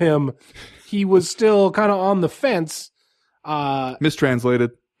checked in with him, he was still kind of on the fence.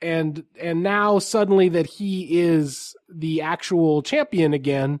 Mistranslated. And now suddenly that he is the actual champion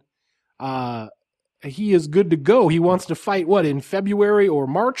again, he is good to go. He wants to fight, in February or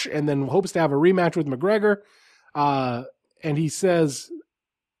March, and then hopes to have a rematch with McGregor. And he says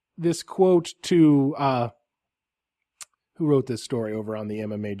this quote to, who wrote this story over on the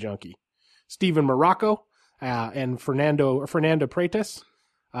MMA Junkie? Stephen Morocco, and Fernando Prates.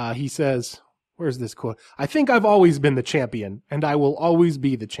 He says, where's this quote? I think I've always been the champion, and I will always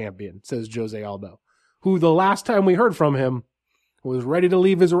be the champion, says Jose Aldo, who the last time we heard from him was ready to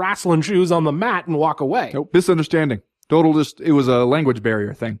leave his wrestling shoes on the mat and walk away. Nope, misunderstanding. It was a language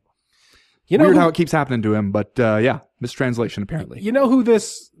barrier thing. Weird how it keeps happening to him, but mistranslation apparently. You know who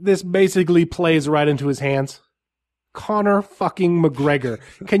this basically plays right into his hands? Conor fucking McGregor.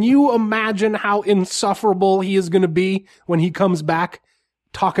 Can you imagine how insufferable he is going to be when he comes back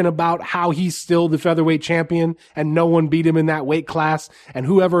talking about how he's still the featherweight champion and no one beat him in that weight class, and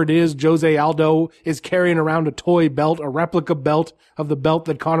whoever it is, Jose Aldo, is carrying around a toy belt, a replica belt of the belt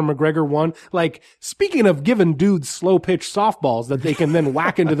that Conor McGregor won. Like, speaking of giving dudes slow pitch softballs that they can then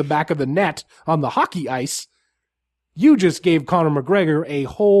whack into the back of the net on the hockey ice, you just gave Conor McGregor a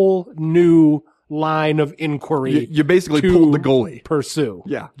whole new line of inquiry. You basically pulled the goalie. Pursue.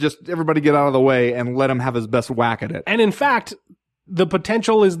 Yeah, just everybody get out of the way and let him have his best whack at it. And in fact, the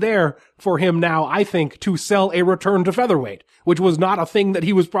potential is there for him now, I think, to sell a return to featherweight, which was not a thing that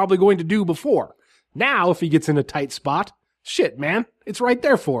he was probably going to do before. Now, if he gets in a tight spot, shit, man, it's right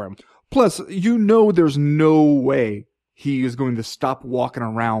there for him. Plus, there's no way he is going to stop walking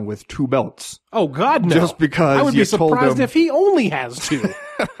around with 2 belts. Oh, God, no. Just because I would be surprised if he only has 2.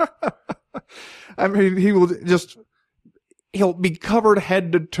 I mean, he'll be covered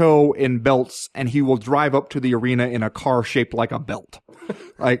head to toe in belts, and he will drive up to the arena in a car shaped like a belt.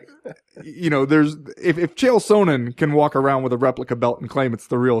 Like, if Chael Sonnen can walk around with a replica belt and claim it's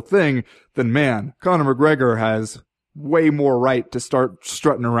the real thing, then man, Conor McGregor has way more right to start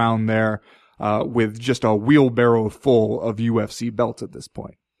strutting around there with just a wheelbarrow full of UFC belts at this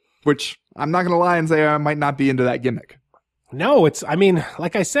point. Which, I'm not going to lie and say I might not be into that gimmick. No,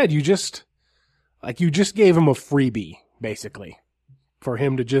 like I said, you just gave him a freebie, basically. for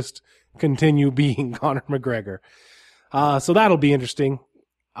him to just continue being Conor McGregor. So that'll be interesting.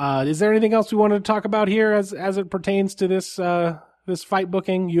 Is there anything else we wanted to talk about here as it pertains to this this fight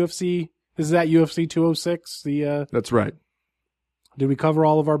booking? UFC. This is at UFC 206. That's right. Did we cover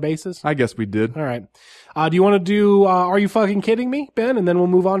all of our bases? I guess we did. All right. Do you want to do Are You Fucking Kidding Me, Ben? And then we'll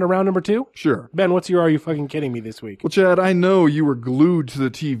move on to round number 2? Sure. Ben, what's your Are You Fucking Kidding Me this week? Well, Chad, I know you were glued to the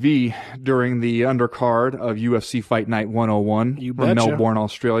TV during the undercard of UFC Fight Night 101 You from betcha. Melbourne,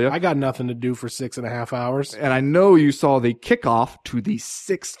 Australia. I got nothing to do for 6.5 hours. And I know you saw the kickoff to the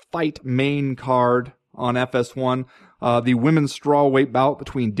 6-fight main card on FS1, the women's strawweight bout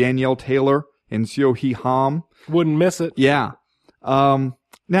between Danielle Taylor and Seo Hee Ham. Wouldn't miss it. Yeah.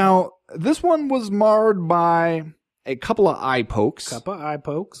 Now, this one was marred by a couple of eye pokes. Couple eye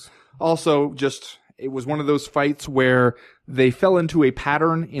pokes. Also, it was one of those fights where they fell into a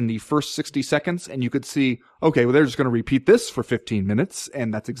pattern in the first 60 seconds, and you could see, okay, well, they're just going to repeat this for 15 minutes,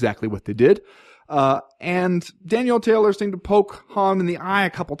 and that's exactly what they did. And Danielle Taylor seemed to poke Ham in the eye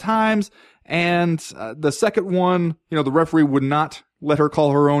a couple times, and the second one, the referee would not let her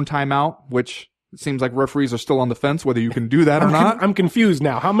call her own timeout, which it seems like referees are still on the fence whether you can do that or not. I'm confused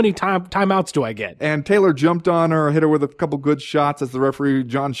now. How many timeouts do I get? And Taylor jumped on her, hit her with a couple good shots as the referee,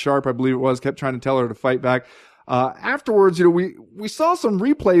 John Sharp, I believe it was, kept trying to tell her to fight back. Afterwards, we saw some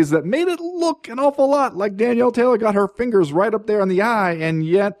replays that made it look an awful lot like Danielle Taylor got her fingers right up there in the eye, and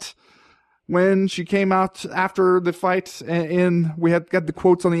yet when she came out after the fight, we had got the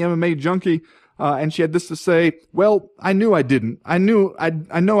quotes on the MMA Junkie, and she had this to say, well, I knew I didn't. I know I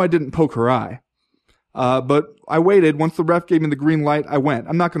didn't poke her eye. But I waited. Once the ref gave me the green light, I went.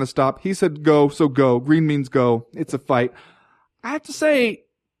 I'm not going to stop. He said go, so go. Green means go. It's a fight. I have to say,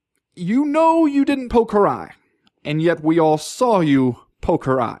 you didn't poke her eye, and yet we all saw you poke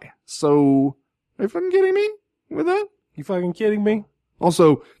her eye. So, are you fucking kidding me with that? You fucking kidding me?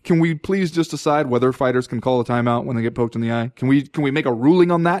 Also, can we please just decide whether fighters can call a timeout when they get poked in the eye? Can we make a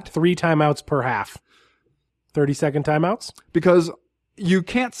ruling on that? 3 timeouts per half. 30-second timeouts? Because you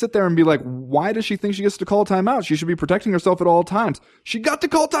can't sit there and be like, why does she think she gets to call timeout? She should be protecting herself at all times. She got to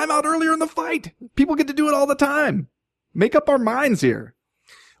call timeout earlier in the fight. People get to do it all the time. Make up our minds here.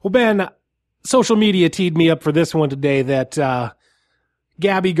 Well, Ben, social media teed me up for this one today that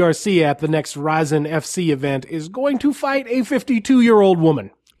Gabby Garcia at the next Ryzen FC event is going to fight a 52-year-old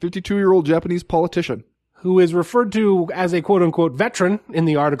woman. 52-year-old Japanese politician. Who is referred to as a quote-unquote veteran in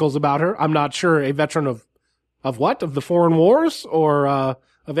the articles about her. I'm not sure, a veteran of what? Of the foreign wars? Or of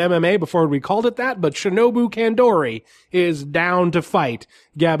MMA before we called it that? But Shinobu Kandori is down to fight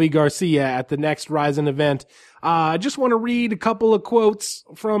Gabby Garcia at the next Ryzen event. I just want to read a couple of quotes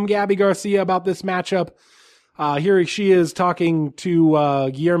from Gabby Garcia about this matchup. Here she is talking to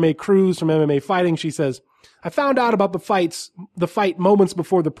Guilherme Cruz from MMA Fighting. She says, I found out about the fight moments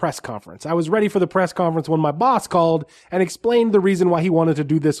before the press conference. I was ready for the press conference when my boss called and explained the reason why he wanted to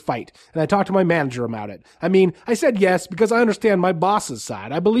do this fight. And I talked to my manager about it. I mean, I said yes because I understand my boss's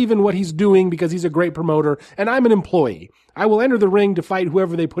side. I believe in what he's doing because he's a great promoter and I'm an employee. I will enter the ring to fight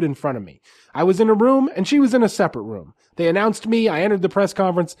whoever they put in front of me. I was in a room and she was in a separate room. They announced me, I entered the press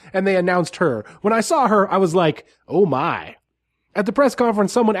conference, and they announced her. When I saw her, I was like, oh my. At the press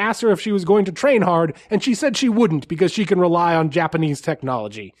conference, someone asked her if she was going to train hard, and she said she wouldn't because she can rely on Japanese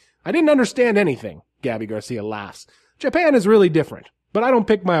technology. I didn't understand anything, Gabby Garcia laughs. Japan is really different, but I don't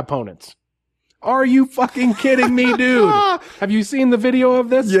pick my opponents. Are you fucking kidding me, dude? Have you seen the video of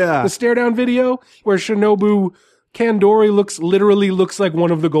this? Yeah. The stare down video where Shinobu Kandori literally looks like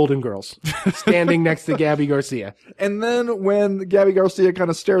one of the Golden Girls standing next to Gabby Garcia. And then when Gabby Garcia kind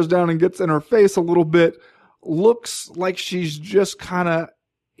of stares down and gets in her face a little bit, looks like she's just kind of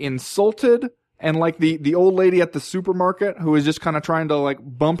insulted, and like the old lady at the supermarket who is just kind of trying to like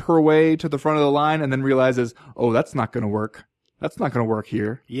bump her way to the front of the line and then realizes, oh, that's not going to work. That's not going to work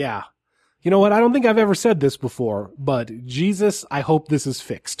here. Yeah. You know what? I don't think I've ever said this before, but Jesus, I hope this is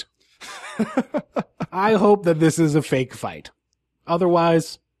fixed. I hope that this is a fake fight.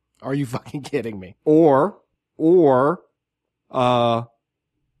 Otherwise, are you fucking kidding me? Or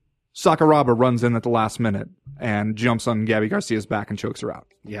Sakuraba runs in at the last minute and jumps on Gabby Garcia's back and chokes her out.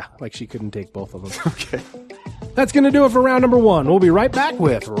 Yeah, like she couldn't take both of them. Okay. That's going to do it for round number 1. We'll be right back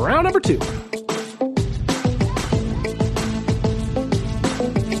with round number 2.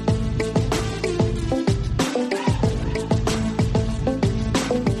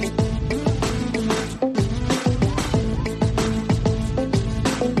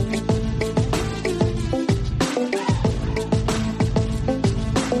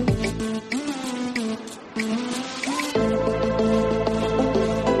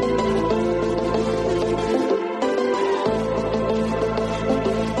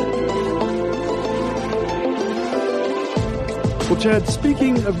 Chad,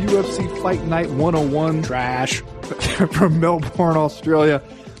 speaking of UFC Fight Night 101 Trash. from Melbourne, Australia,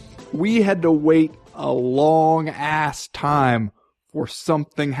 we had to wait a long-ass time for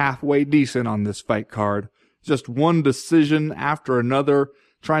something halfway decent on this fight card. Just one decision after another,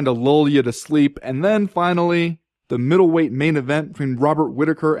 trying to lull you to sleep. And then finally, the middleweight main event between Robert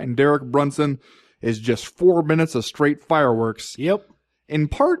Whittaker and Derek Brunson is just 4 minutes of straight fireworks. Yep. In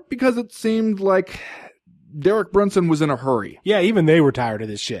part because it seemed like Derek Brunson was in a hurry. Yeah, even they were tired of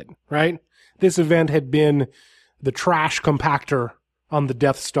this shit, right? This event had been the trash compactor on the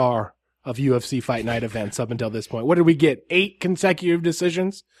Death Star of UFC Fight Night events up until this point. What did we get? 8 consecutive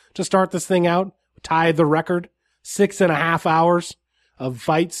decisions to start this thing out? Tie the record. 6.5 hours of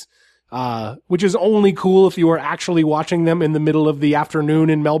fights, which is only cool if you are actually watching them in the middle of the afternoon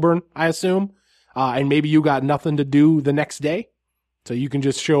in Melbourne, I assume. And maybe you got nothing to do the next day. So you can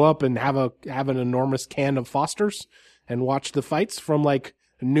just show up and have an enormous can of Foster's and watch the fights from like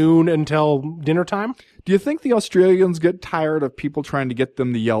noon until dinner time. Do you think the Australians get tired of people trying to get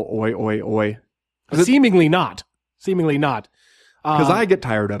them to yell oi, oi, oi? Seemingly not. Because I get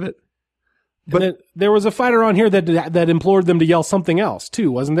tired of it. But there was a fighter on here that implored them to yell something else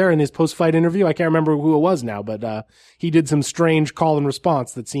too, wasn't there, in his post-fight interview? I can't remember who it was now, but he did some strange call and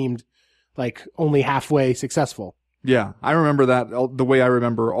response that seemed like only halfway successful. Yeah, I remember that. The way I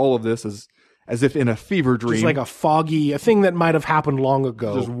remember all of this is as if in a fever dream. Just like a thing that might have happened long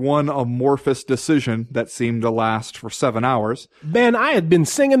ago. Just one amorphous decision that seemed to last for 7 hours. Ben, I had been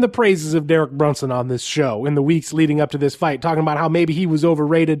singing the praises of Derek Brunson on this show in the weeks leading up to this fight, talking about how maybe he was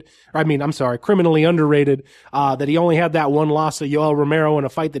criminally underrated, that he only had that one loss to Yoel Romero in a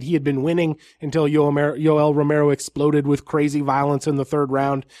fight that he had been winning until Yoel Romero exploded with crazy violence in the third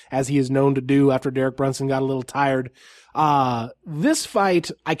round, as he is known to do after Derek Brunson got a little tired. This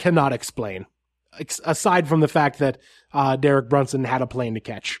fight, I cannot explain. Aside from the fact that Derek Brunson had a plane to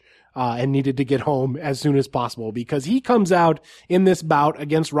catch and needed to get home as soon as possible, because he comes out in this bout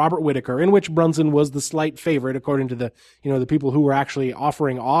against Robert Whittaker, in which Brunson was the slight favorite according to the people who were actually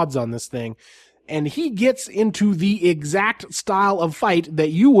offering odds on this thing, and he gets into the exact style of fight that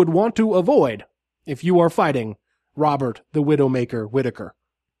you would want to avoid if you are fighting Robert the Widowmaker Whittaker.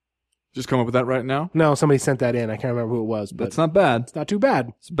 Just come up with that right now? No, somebody sent that in. I can't remember who it was. But that's not bad. It's not too bad.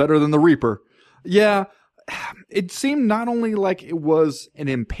 It's better than the Reaper. Yeah, it seemed not only like it was an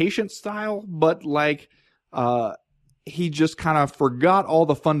impatient style, but like he just kind of forgot all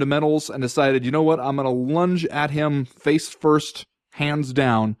the fundamentals and decided, you know what, I'm going to lunge at him face first, hands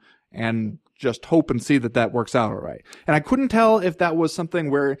down, and just hope and see that works out all right. And I couldn't tell if that was something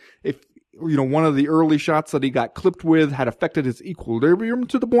where if one of the early shots that he got clipped with had affected his equilibrium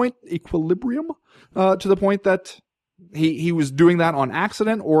to the point that he was doing that on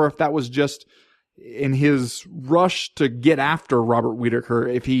accident, or if that was just in his rush to get after Robert Whittaker,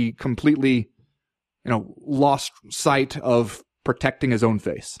 if he completely, lost sight of protecting his own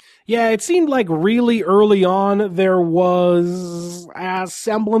face. Yeah, it seemed like really early on there was a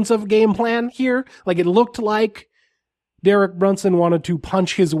semblance of game plan here. Like it looked like Derek Brunson wanted to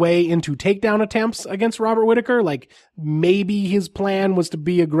punch his way into takedown attempts against Robert Whittaker. Like maybe his plan was to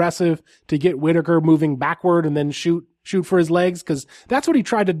be aggressive to get Whittaker moving backward and then shoot for his legs, because that's what he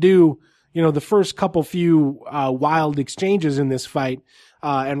tried to do, the first few wild exchanges in this fight.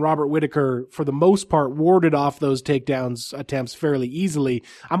 And Robert Whittaker, for the most part, warded off those takedowns attempts fairly easily.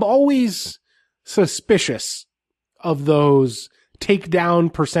 I'm always suspicious of those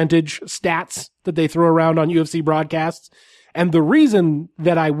takedown percentage stats that they throw around on UFC broadcasts. And the reason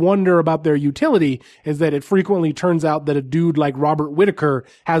that I wonder about their utility is that it frequently turns out that a dude like Robert Whittaker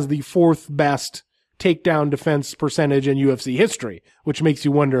has the 4th best takedown defense percentage in UFC history, which makes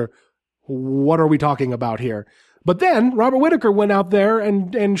you wonder, what are we talking about here? But then Robert Whittaker went out there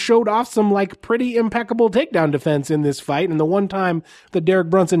and showed off some like pretty impeccable takedown defense in this fight. And the one time that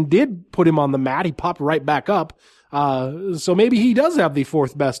Derek Brunson did put him on the mat, he popped right back up. So maybe he does have the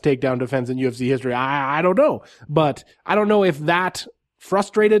 4th best takedown defense in UFC history. I don't know, but I don't know if that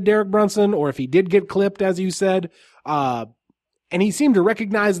frustrated Derek Brunson or if he did get clipped, as you said. And he seemed to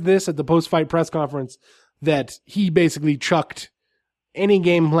recognize this at the post-fight press conference, that he basically chucked any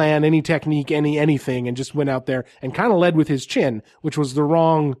game plan, any technique, anything, and just went out there and kind of led with his chin, which was the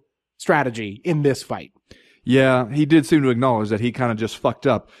wrong strategy in this fight. Yeah, he did seem to acknowledge that he kind of just fucked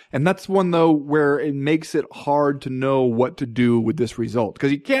up. And that's one, though, where it makes it hard to know what to do with this result.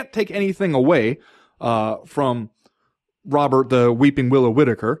 Because you can't take anything away from Robert the Weeping Willow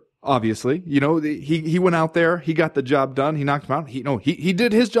Whittaker, obviously. He went out there, he got the job done, he knocked him out. He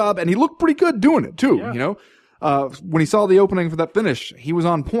did his job, and he looked pretty good doing it, too, yeah. When he saw the opening for that finish, he was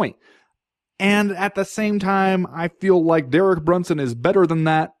on point. And at the same time, I feel like Derek Brunson is better than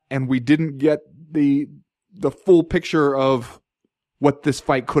that, and we didn't get the full picture of what this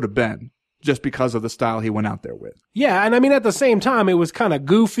fight could have been just because of the style he went out there with. Yeah, and I mean, at the same time, it was kind of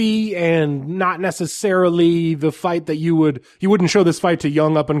goofy and not necessarily the fight that you wouldn't show this fight to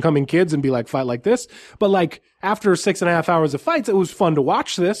young up-and-coming kids and be like, fight like this. But like, after 6.5 hours of fights, it was fun to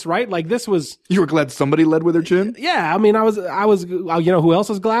watch this, right? Like, this was... You were glad somebody led with their chin? Yeah, I mean, I was, you know who else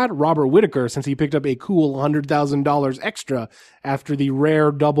is glad? Robert Whittaker, since he picked up a cool $100,000 extra after the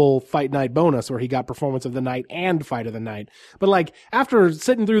rare double fight night bonus where he got performance of the night and fight of the night. But like, after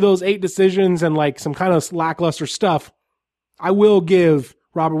sitting through those 8 decisions and like some kind of lackluster stuff, I will give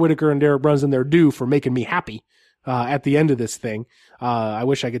Robert Whittaker and Derek Brunson their due for making me happy at the end of this thing. I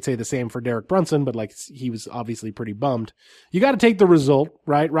wish I could say the same for Derek Brunson, but like, he was obviously pretty bummed. You got to take the result,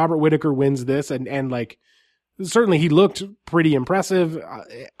 right? Robert Whittaker wins this, and like, certainly he looked pretty impressive.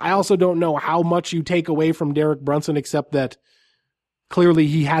 I also don't know how much you take away from Derek Brunson, except that clearly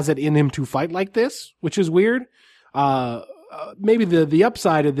he has it in him to fight like this, which is weird. Maybe the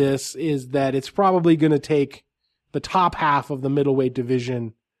upside of this is that it's probably going to take the top half of the middleweight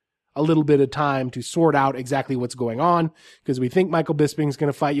division a little bit of time to sort out exactly what's going on, because we think Michael Bisping's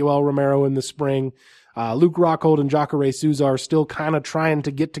going to fight Yoel Romero in the spring. Luke Rockhold and Jacare Souza are still kind of trying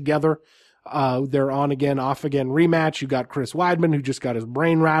to get together. They're on again, off again rematch. You got Chris Weidman, who just got his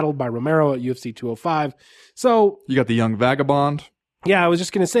brain rattled by Romero at UFC 205. So you got the young vagabond. Yeah, I was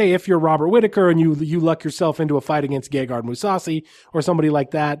just going to say, if you're Robert Whittaker and you luck yourself into a fight against Gegard Mousasi or somebody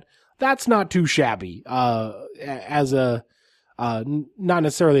like that, that's not too shabby. As a not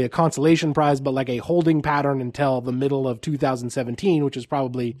necessarily a consolation prize, but like a holding pattern until the middle of 2017, which is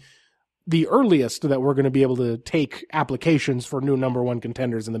probably the earliest that we're going to be able to take applications for new number one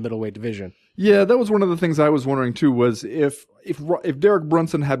contenders in the middleweight division. Yeah, that was one of the things I was wondering too, was if Derek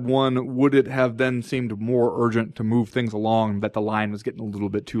Brunson had won, would it have then seemed more urgent to move things along, that the line was getting a little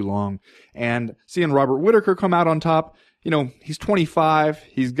bit too long? And seeing Robert Whittaker come out on top, you know, he's 25.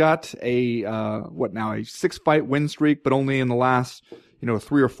 He's got a 6-fight win streak, but only in the last,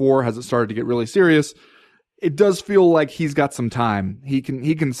 3 or 4 has it started to get really serious. It does feel like he's got some time. He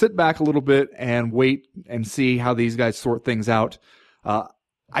can sit back a little bit and wait and see how these guys sort things out.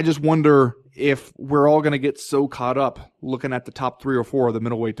 I just wonder if we're all going to get so caught up looking at the top 3 or 4 of the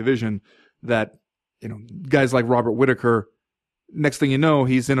middleweight division that, guys like Robert Whittaker, next thing you know,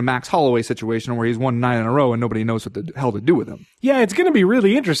 he's in a Max Holloway situation where he's won 9 in a row and nobody knows what the hell to do with him. Yeah, it's going to be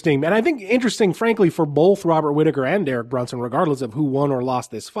really interesting. And I think interesting, frankly, for both Robert Whittaker and Derek Brunson, regardless of who won or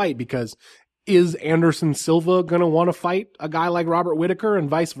lost this fight, because is Anderson Silva going to want to fight a guy like Robert Whittaker, and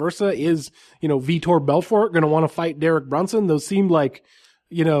vice versa? Is, Vitor Belfort going to want to fight Derek Brunson? Those seem like,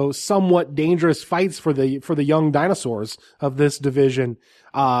 somewhat dangerous fights for the young dinosaurs of this division.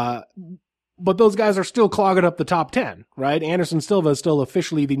 But those guys are still clogging up the top 10, right? Anderson Silva is still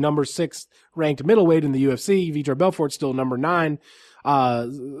officially the number 6 ranked middleweight in the UFC. Vitor Belfort's still number 9.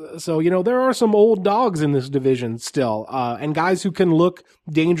 So, there are some old dogs in this division still, and guys who can look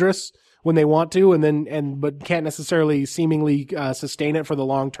dangerous when they want to, but can't necessarily seemingly, sustain it for the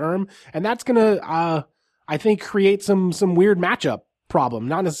long term. And that's gonna, I think, create some weird matchup problem.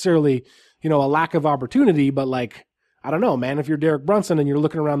 Not necessarily, a lack of opportunity, but like, I don't know, man, if you're Derek Brunson and you're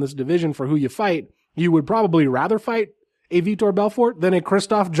looking around this division for who you fight, you would probably rather fight a Vitor Belfort than a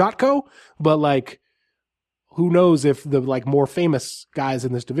Krzysztof Jotko. But like, who knows if the more famous guys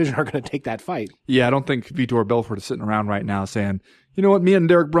in this division are going to take that fight. Yeah, I don't think Vitor Belfort is sitting around right now saying, you know what, me and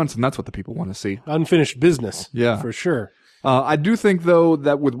Derek Brunson, that's what the people want to see. Unfinished business. Yeah. For sure. I do think, though,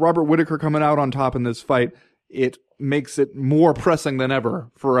 that with Robert Whittaker coming out on top in this fight, it makes it more pressing than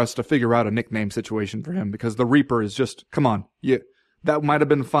ever for us to figure out a nickname situation for him, because the Reaper is just, come on, that might have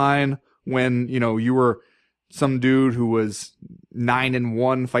been fine when, you were some dude who was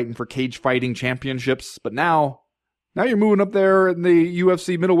 9-1 fighting for cage fighting championships, but now you're moving up there in the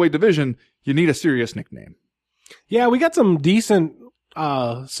UFC middleweight division. You need a serious nickname. Yeah, we got some decent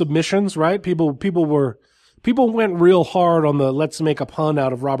submissions, right? People went real hard on the let's make a pun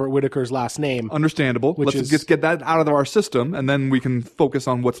out of Robert Whittaker's last name. Understandable. Let's just get that out of our system, and then we can focus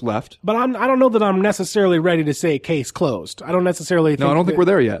on what's left. But I don't know that I'm necessarily ready to say case closed. I don't necessarily think No, I don't think we're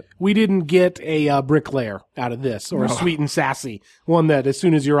there yet. We didn't get a bricklayer out of this, or a sweet and sassy one that as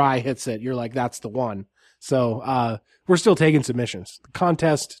soon as your eye hits it, you're like, that's the one. So we're still taking submissions. The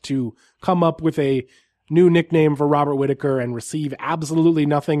contest to come up with a new nickname for Robert Whittaker and receive absolutely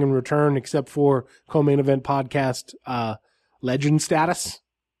nothing in return except for Co-Main Event Podcast legend status.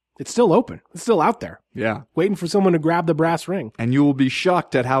 It's still open. It's still out there. Yeah. Waiting for someone to grab the brass ring. And you will be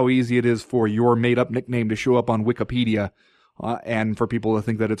shocked at how easy it is for your made-up nickname to show up on Wikipedia and for people to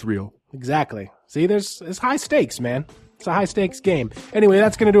think that it's real. Exactly. See, it's high stakes, man. It's a high stakes game. Anyway,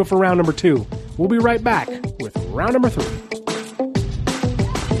 that's going to do it for round number 2. We'll be right back with round number 3.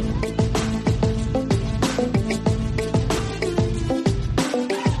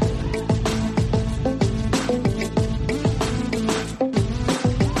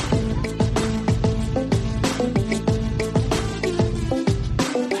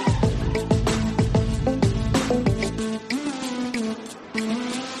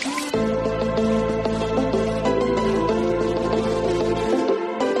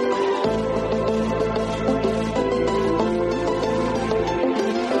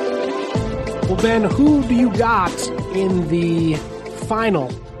 Ben, who do you got in the final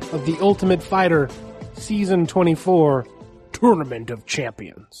of the Ultimate Fighter Season 24 Tournament of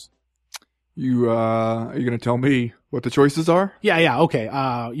Champions? Are you going to tell me what the choices are? Yeah, okay.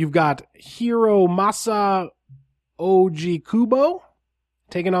 You've got Hiromasa Ojikubo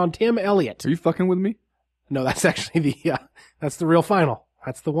taking on Tim Elliott. Are you fucking with me? No, that's actually that's the real final.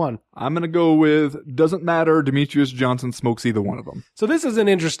 That's the one. I'm going to go with doesn't matter. Demetrius Johnson smokes either one of them. So this is an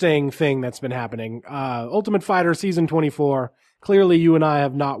interesting thing that's been happening. Ultimate Fighter Season 24. Clearly you and I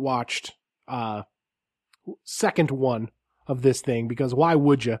have not watched second one of this thing, because why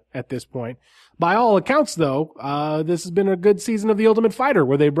would you at this point? By all accounts, though, this has been a good season of the Ultimate Fighter,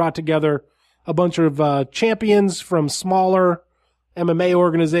 where they brought together a bunch of champions from smaller MMA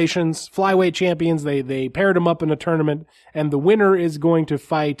organizations, flyweight champions. They paired them up in a tournament, and the winner is going to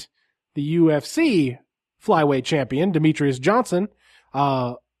fight the UFC flyweight champion, Demetrius Johnson,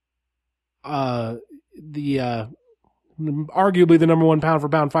 arguably the number one pound for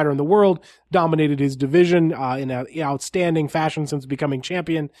pound fighter in the world, dominated his division in an outstanding fashion since becoming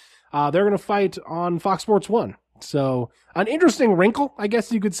champion. They're going to fight on Fox Sports 1. So an interesting wrinkle, I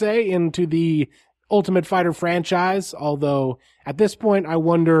guess you could say, into the Ultimate Fighter franchise, although at this point I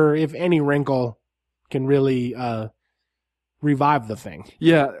wonder if any wrinkle can really revive the thing.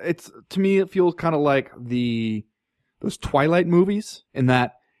 Yeah, to me it feels kind of like those Twilight movies, in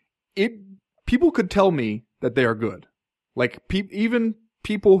that people could tell me that they are good. Like even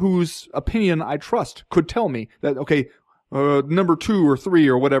people whose opinion I trust could tell me that, okay, number 2 or 3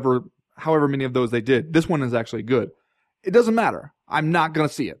 or whatever, however many of those they did, this one is actually good. It doesn't matter. I'm not going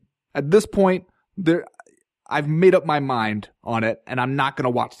to see it. At this point, I've made up my mind on it, and I'm not going to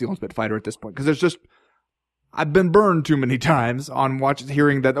watch The Ultimate Fighter at this point, because I've been burned too many times on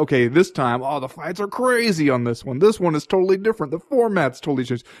hearing that, okay, this time, the fights are crazy on this one. This one is totally different. The format's totally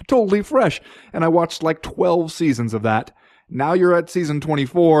changed, totally fresh. And I watched like 12 seasons of that. Now you're at season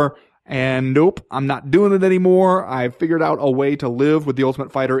 24, and nope, I'm not doing it anymore. I've figured out a way to live with The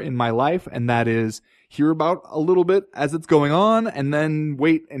Ultimate Fighter in my life, and that is hear about a little bit as it's going on, and then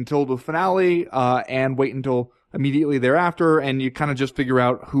wait until the finale, and wait until immediately thereafter, and you kind of just figure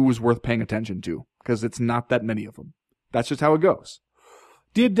out who's worth paying attention to, because it's not that many of them. That's just how it goes.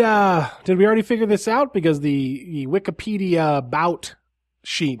 Did we already figure this out? Because the Wikipedia bout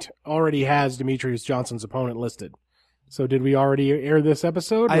sheet already has Demetrius Johnson's opponent listed. So did we already air this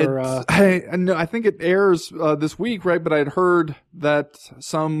episode? I think it airs this week, right? But I'd heard that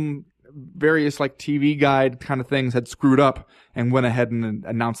some various like TV guide kind of things had screwed up and went ahead and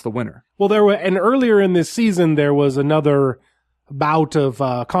announced the winner. Well, earlier in this season there was another bout of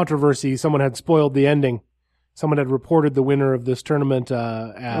controversy. Someone had spoiled the ending. Someone had reported the winner of this tournament.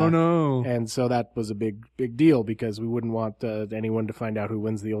 Oh no! And so that was a big deal, because we wouldn't want anyone to find out who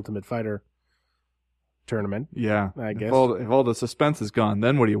wins the Ultimate Fighter tournament. Yeah, I guess. If all the suspense is gone,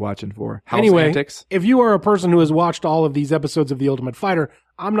 then what are you watching for? House anyway, antics? If you are a person who has watched all of these episodes of The Ultimate Fighter,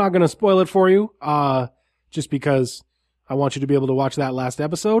 I'm not going to spoil it for you, just because I want you to be able to watch that last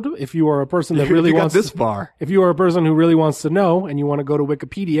episode. If you are a person that really wants this far, if you are a person who really wants to know, and you want to go to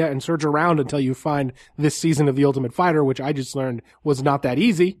Wikipedia and search around until you find this season of The Ultimate Fighter, which I just learned was not that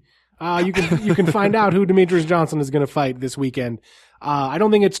easy, you can find out who Demetrius Johnson is going to fight this weekend. I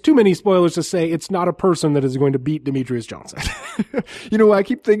don't think it's too many spoilers to say it's not a person that is going to beat Demetrius Johnson. I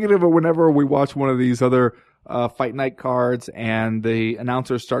keep thinking of it whenever we watch one of these other fight night cards and the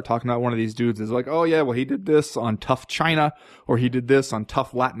announcers start talking about one of these dudes. It's like, oh yeah, well he did this on Tough China, or he did this on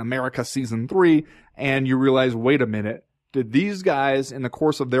Tough Latin America Season 3, and you realize, wait a minute, did these guys in the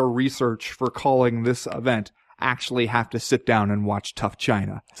course of their research for calling this event actually have to sit down and watch Tough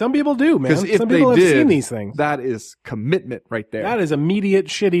China? Some people do, man. Because if Some people they have did, seen these things. That is commitment right there. That is immediate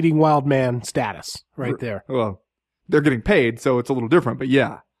shit-eating wild man status right there. Well, they're getting paid, so it's a little different, but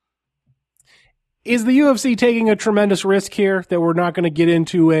yeah. Is the UFC taking a tremendous risk here that we're not going to get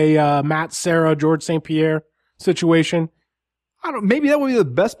into a Matt Serra, George St. Pierre situation? maybe that would be the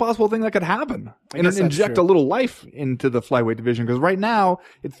best possible thing that could happen. And guess that's inject true. a little life into the flyweight division. Because right now,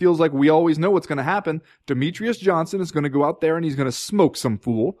 it feels like we always know what's going to happen. Demetrius Johnson is going to go out there and he's going to smoke some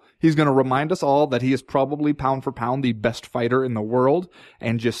fool. He's going to remind us all that he is probably pound for pound the best fighter in the world.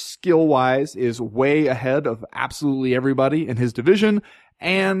 And just skill-wise is way ahead of absolutely everybody in his division.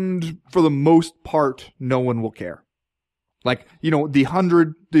 And for the most part, no one will care. Like, the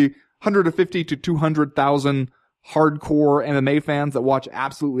 150 to 200,000 hardcore MMA fans that watch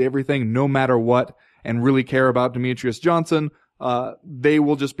absolutely everything, no matter what, and really care about Demetrius Johnson, they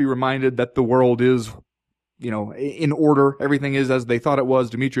will just be reminded that the world is, in order. Everything is as they thought it was.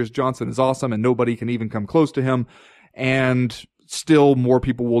 Demetrius Johnson is awesome, and nobody can even come close to him. And still more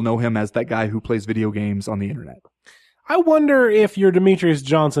people will know him as that guy who plays video games on the internet. I wonder if you're Demetrius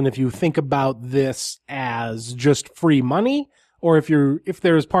Johnson, if you think about this as just free money, or if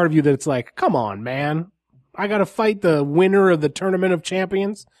there's part of you that's like, come on, man, I got to fight the winner of the Tournament of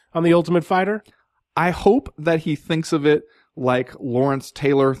Champions on The Ultimate Fighter. I hope that he thinks of it like Lawrence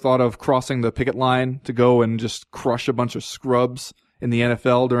Taylor thought of crossing the picket line to go and just crush a bunch of scrubs in the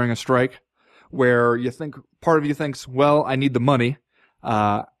NFL during a strike, where part of you thinks, well, I need the money.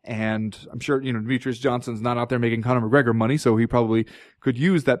 And I'm sure, Demetrius Johnson's not out there making Conor McGregor money, so he probably could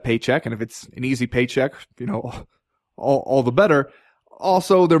use that paycheck. And if it's an easy paycheck, all the better.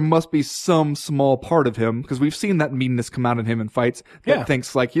 Also, there must be some small part of him, because we've seen that meanness come out in him in fights, that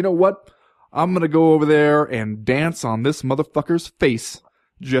thinks like, you know what? I'm going to go over there and dance on this motherfucker's face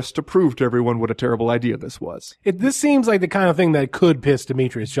just to prove to everyone what a terrible idea this was. This seems like the kind of thing that could piss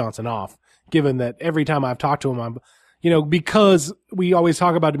Demetrius Johnson off, given that every time I've talked to him, because we always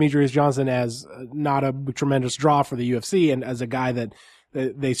talk about Demetrius Johnson as not a tremendous draw for the UFC and as a guy that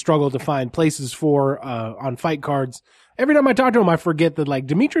they struggle to find places for on fight cards. Every time I talk to him, I forget that like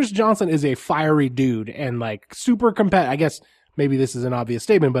Demetrius Johnson is a fiery dude and like super competitive. I guess maybe this is an obvious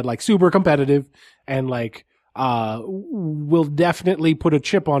statement, but like super competitive and like will definitely put a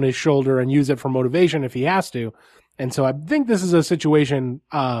chip on his shoulder and use it for motivation if he has to. And so I think this is a situation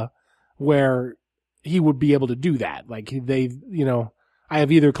where he would be able to do that. Like I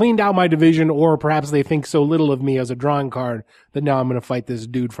have either cleaned out my division or perhaps they think so little of me as a drawing card that now I'm going to fight this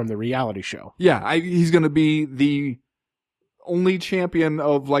dude from the reality show. Yeah, he's going to be the only champion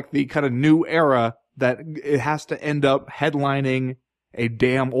of like the kind of new era that it has to end up headlining a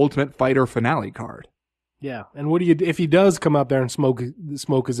damn Ultimate Fighter finale card. Yeah. And what do you, if he does come up there and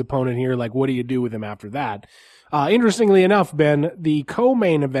smoke his opponent here, like what do you do with him after that? Interestingly enough, Ben, the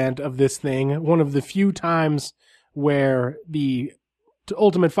co-main event of this thing, one of the few times where the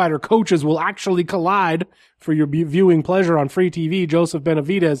Ultimate Fighter coaches will actually collide for your viewing pleasure on free TV, Joseph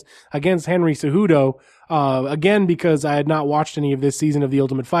Benavidez against Henry Cejudo. Again, because I had not watched any of this season of The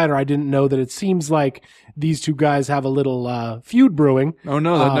Ultimate Fighter, I didn't know that it seems like these two guys have a little feud brewing. Oh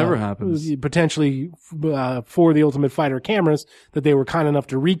no, that never happens. Potentially for the Ultimate Fighter cameras that they were kind enough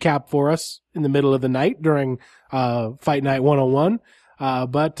to recap for us in the middle of the night during Fight Night 101.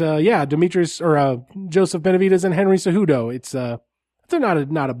 Joseph Benavidez and Henry Cejudo. It's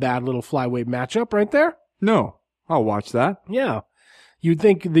not a bad little flyweight matchup right there. No, I'll watch that. Yeah. You'd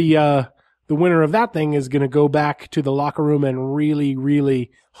think the winner of that thing is going to go back to the locker room and really,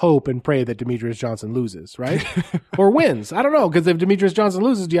 really hope and pray that Demetrius Johnson loses, right? Or wins. I don't know, because if Demetrius Johnson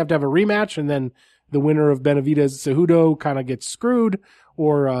loses, do you have to have a rematch and then the winner of Benavidez-Cejudo kind of gets screwed?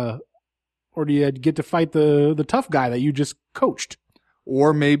 Or do you get to fight the tough guy that you just coached?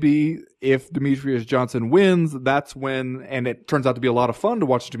 Or maybe if Demetrius Johnson wins, that's when, and it turns out to be a lot of fun to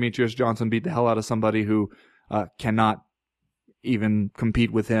watch Demetrius Johnson beat the hell out of somebody who cannot even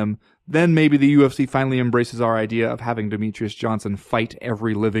compete with him, then maybe the UFC finally embraces our idea of having Demetrius Johnson fight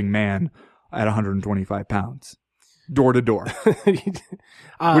every living man at 125 pounds, door to door. In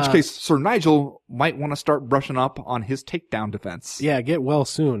which case, Sir Nigel might want to start brushing up on his takedown defense. Yeah, get well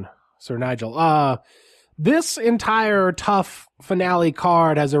soon, Sir Nigel. This entire tough finale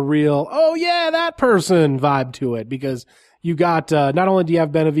card has a real, oh yeah, that person vibe to it, because you got, not only do you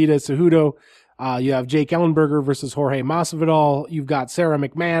have Benavidez-Cejudo, you have Jake Ellenberger versus Jorge Masvidal. You've got Sarah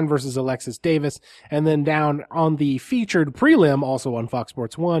McMahon versus Alexis Davis. And then down on the featured prelim, also on Fox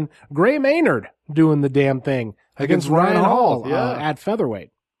Sports 1, Gray Maynard doing the damn thing against Ryan Hall at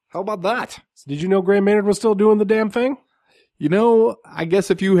featherweight. How about that? Did you know Gray Maynard was still doing the damn thing? I guess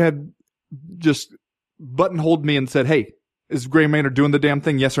if you had just buttonholed me and said, hey, is Gray Maynard doing the damn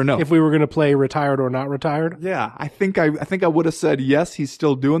thing? Yes or no? If we were going to play retired or not retired? Yeah, I think I would have said yes, he's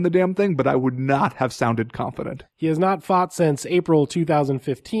still doing the damn thing, but I would not have sounded confident. He has not fought since April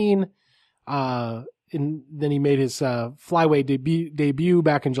 2015. Then he made his flyweight debut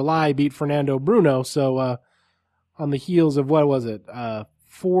back in July, beat Fernando Bruno. So on the heels of, what was it,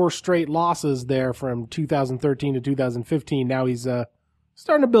 4 straight losses there from 2013 to 2015. Now he's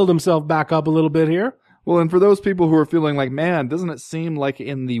starting to build himself back up a little bit here. Well, and for those people who are feeling like, man, doesn't it seem like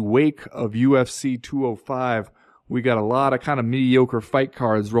in the wake of UFC 205, we got a lot of kind of mediocre fight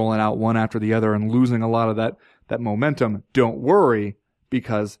cards rolling out one after the other and losing a lot of that momentum? Don't worry,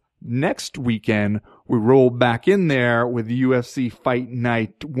 because next weekend we roll back in there with UFC Fight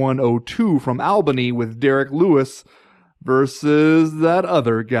Night 102 from Albany with Derek Lewis versus that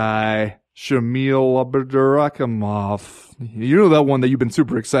other guy, Shamil Abdurakhimov. You know that one that you've been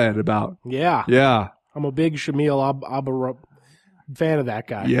super excited about. Yeah. Yeah. I'm a big Shamil Abdurakhimov fan of that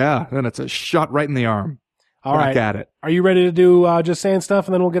guy. Yeah, and it's a shot right in the arm. All right. Back at it. Are you ready to do Just Saying Stuff,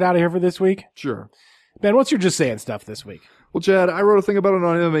 and then we'll get out of here for this week? Sure. Ben, what's your Just Saying Stuff this week? Well, Chad, I wrote a thing about it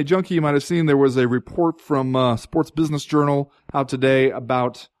on MMA Junkie. You might have seen there was a report from Sports Business Journal out today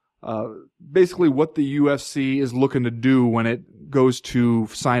about basically what the UFC is looking to do when it goes to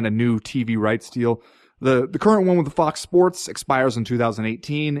sign a new TV rights deal. The current one with the Fox Sports expires in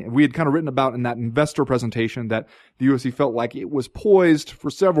 2018. We had kind of written about in that investor presentation that the UFC felt like it was poised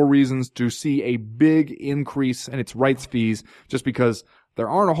for several reasons to see a big increase in its rights fees, just because there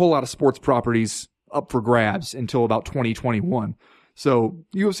aren't a whole lot of sports properties up for grabs until about 2021. So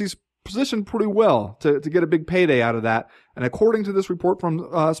UFC's positioned pretty well to get a big payday out of that. And according to this report from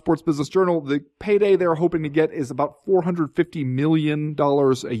Sports Business Journal, the payday they're hoping to get is about $450 million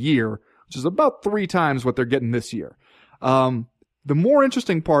a year, which is about 3 times what they're getting this year. The more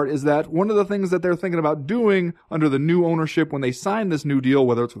interesting part is that one of the things that they're thinking about doing under the new ownership when they sign this new deal,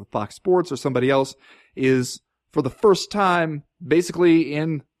 whether it's with Fox Sports or somebody else, is for the first time, basically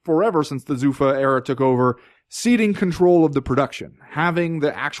in forever since the Zuffa era took over, ceding control of the production, having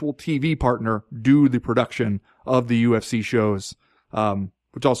the actual TV partner do the production of the UFC shows,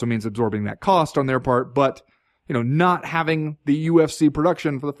 which also means absorbing that cost on their part, but not having the UFC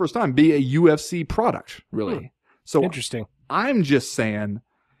production for the first time be a UFC product, really. So interesting. I'm just saying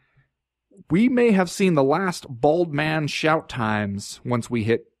we may have seen the last bald man shout times once we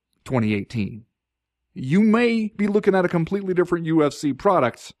hit 2018. You may be looking at a completely different UFC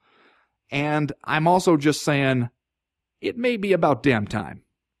product, and I'm also just saying it may be about damn time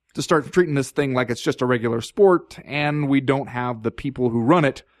to start treating this thing like it's just a regular sport, and we don't have the people who run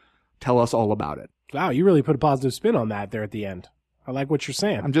it tell us all about it. Wow, you really put a positive spin on that there at the end. I like what you're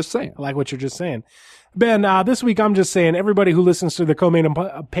saying. I'm just saying. I like what you're just saying. Ben, this week I'm just saying everybody who listens to the co-main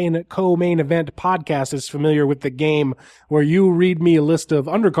event podcast is familiar with the game where you read me a list of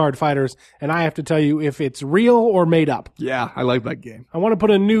undercard fighters and I have to tell you if it's real or made up. Yeah, I like that game. I want to put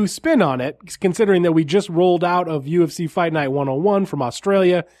a new spin on it, considering that we just rolled out of UFC Fight Night 101 from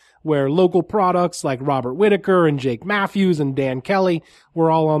Australia, where local products like Robert Whittaker and Jake Matthews and Dan Kelly were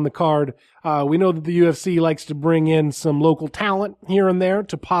all on the card. We know that the UFC likes to bring in some local talent here and there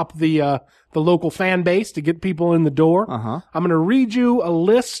to pop the local fan base to get people in the door. I'm going to read you a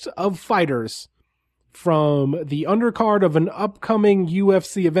list of fighters from the undercard of an upcoming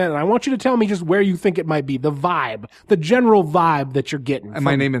UFC event. And I want you to tell me just where you think it might be, the vibe, the general vibe that you're getting. Am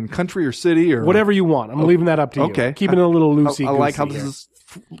I naming country or city or whatever you want? I'm leaving that up to you. Okay. Keeping it a little loosey-goosey. I like how this is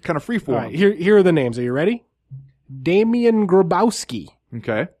kind of free form. All right, here are the names. Are you ready? Damian Grabowski.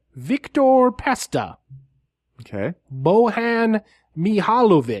 Okay. Victor Pesta. Okay. Bohan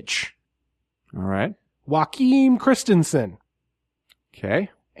Mihalovic. All right. Joaquim Christensen. Okay.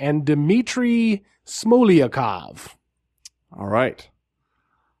 And Dmitry Smoliakov. All right.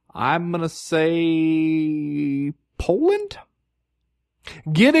 I'm going to say Poland?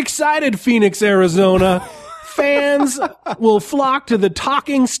 Get excited, Phoenix, Arizona. Fans will flock to the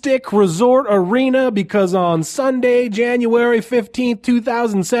Talking Stick Resort Arena because on Sunday, January 15th,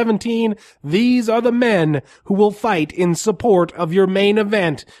 2017, these are the men who will fight in support of your main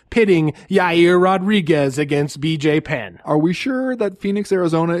event, pitting Yair Rodriguez against BJ Penn. Are we sure that Phoenix,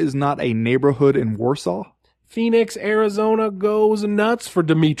 Arizona is not a neighborhood in Warsaw? Phoenix, Arizona goes nuts for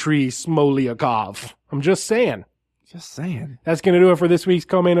Dmitry Smoliakov. I'm just saying. Just saying. That's going to do it for this week's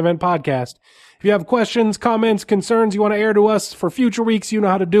Co-Main Event podcast. If you have questions, comments, concerns you want to air to us for future weeks, you know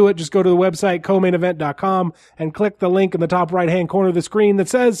how to do it. Just go to the website, comainevent.com, and click the link in the top right-hand corner of the screen that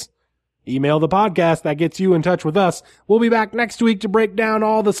says email the podcast. That gets you in touch with us. We'll be back next week to break down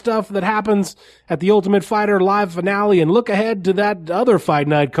all the stuff that happens at the Ultimate Fighter live finale and look ahead to that other Fight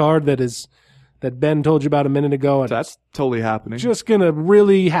Night card that Ben told you about a minute ago. And that's totally happening. Just going to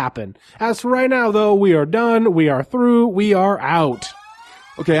really happen. As for right now, though, we are done. We are through. We are out.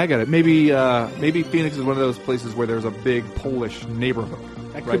 Okay, I got it. Maybe Phoenix is one of those places where there's a big Polish neighborhood.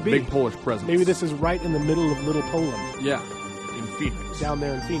 That could be. Big Polish presence. Maybe this is right in the middle of Little Poland. Yeah, in Phoenix. Down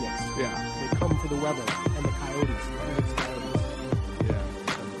there in Phoenix. Yeah. come for the weather and the coyotes.